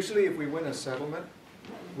 usually if we win a settlement,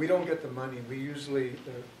 we don't get the money. The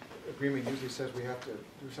agreement usually says we have to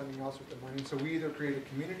do something else with the money. So we either create a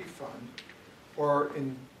community fund, or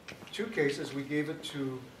in 2 cases, we gave it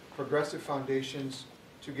to progressive foundations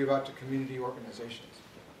to give out to community organizations.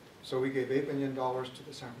 So we gave $8 million to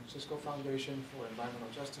the San Francisco Foundation for environmental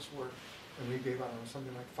justice work, and we gave out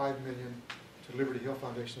something like $5 million to Liberty Hill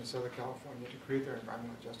Foundation in Southern California to create their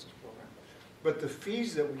environmental justice program. But the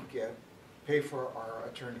fees that we get pay for our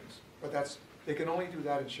attorneys. But they can only do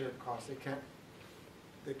that in shared costs. They can't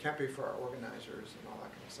pay for our organizers and all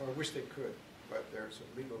that kind of stuff. I wish they could, but there's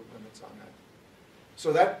legal limits on that.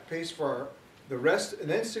 So that pays for the rest, and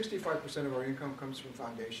then 65% of our income comes from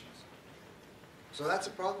foundations. So that's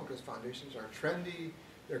a problem because foundations are trendy,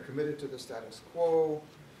 they're committed to the status quo.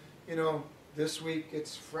 You know, this week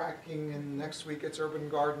it's fracking and next week it's urban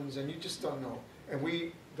gardens, and you just don't know. And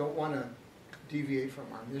we don't want to deviate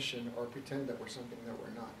from our mission or pretend that we're something that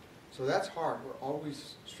we're not. So that's hard, we're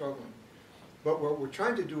always struggling. But what we're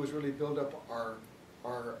trying to do is really build up our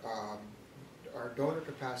donor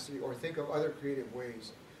capacity, or think of other creative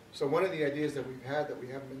ways. So one of the ideas that we've had that we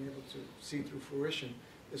haven't been able to see through fruition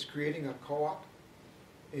is creating a co-op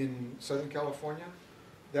in Southern California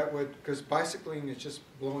that would, because bicycling is just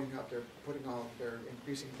blowing up. They're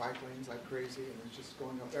increasing bike lanes like crazy, and it's just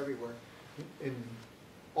going up everywhere in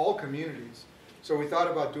all communities. So we thought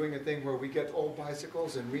about doing a thing where we get old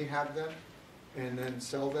bicycles and rehab them and then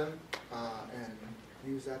sell them and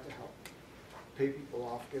use that to help pay people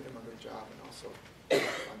off, get them a good job, and also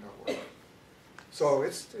fund our work. So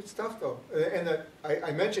it's tough though. And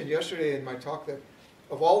I mentioned yesterday in my talk that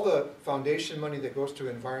of all the foundation money that goes to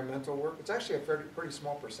environmental work, it's actually a pretty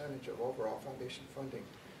small percentage of overall foundation funding.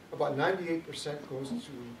 About 98% goes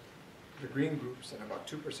to the green groups, and about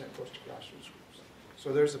 2% goes to grassroots groups.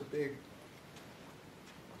 So there's a big...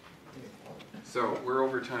 So we're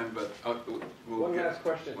over time, but One last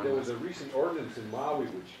question. There was a recent ordinance in Maui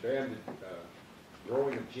which banned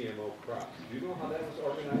growing of GMO crops. Do you know how that was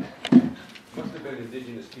organized? Must have been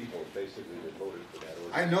indigenous people, basically, that voted for that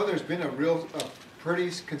ordinance. I know there's been a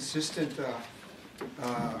pretty consistent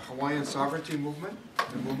Hawaiian sovereignty movement,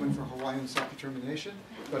 the movement for Hawaiian self-determination,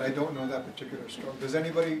 but I don't know that particular story. Is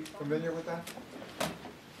anybody familiar with that?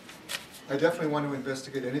 I definitely want to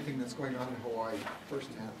investigate anything that's going on in Hawaii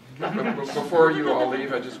firsthand. But before you all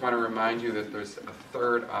leave, I just want to remind you that there's a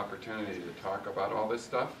third opportunity to talk about all this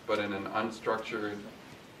stuff, but in an unstructured,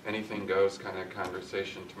 anything goes kind of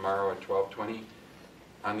conversation tomorrow at 12:20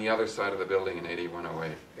 on the other side of the building in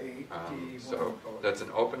 8108. So that's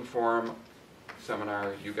an open forum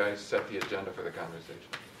seminar. You guys set the agenda for the conversation.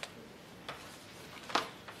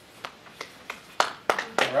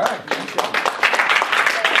 All right.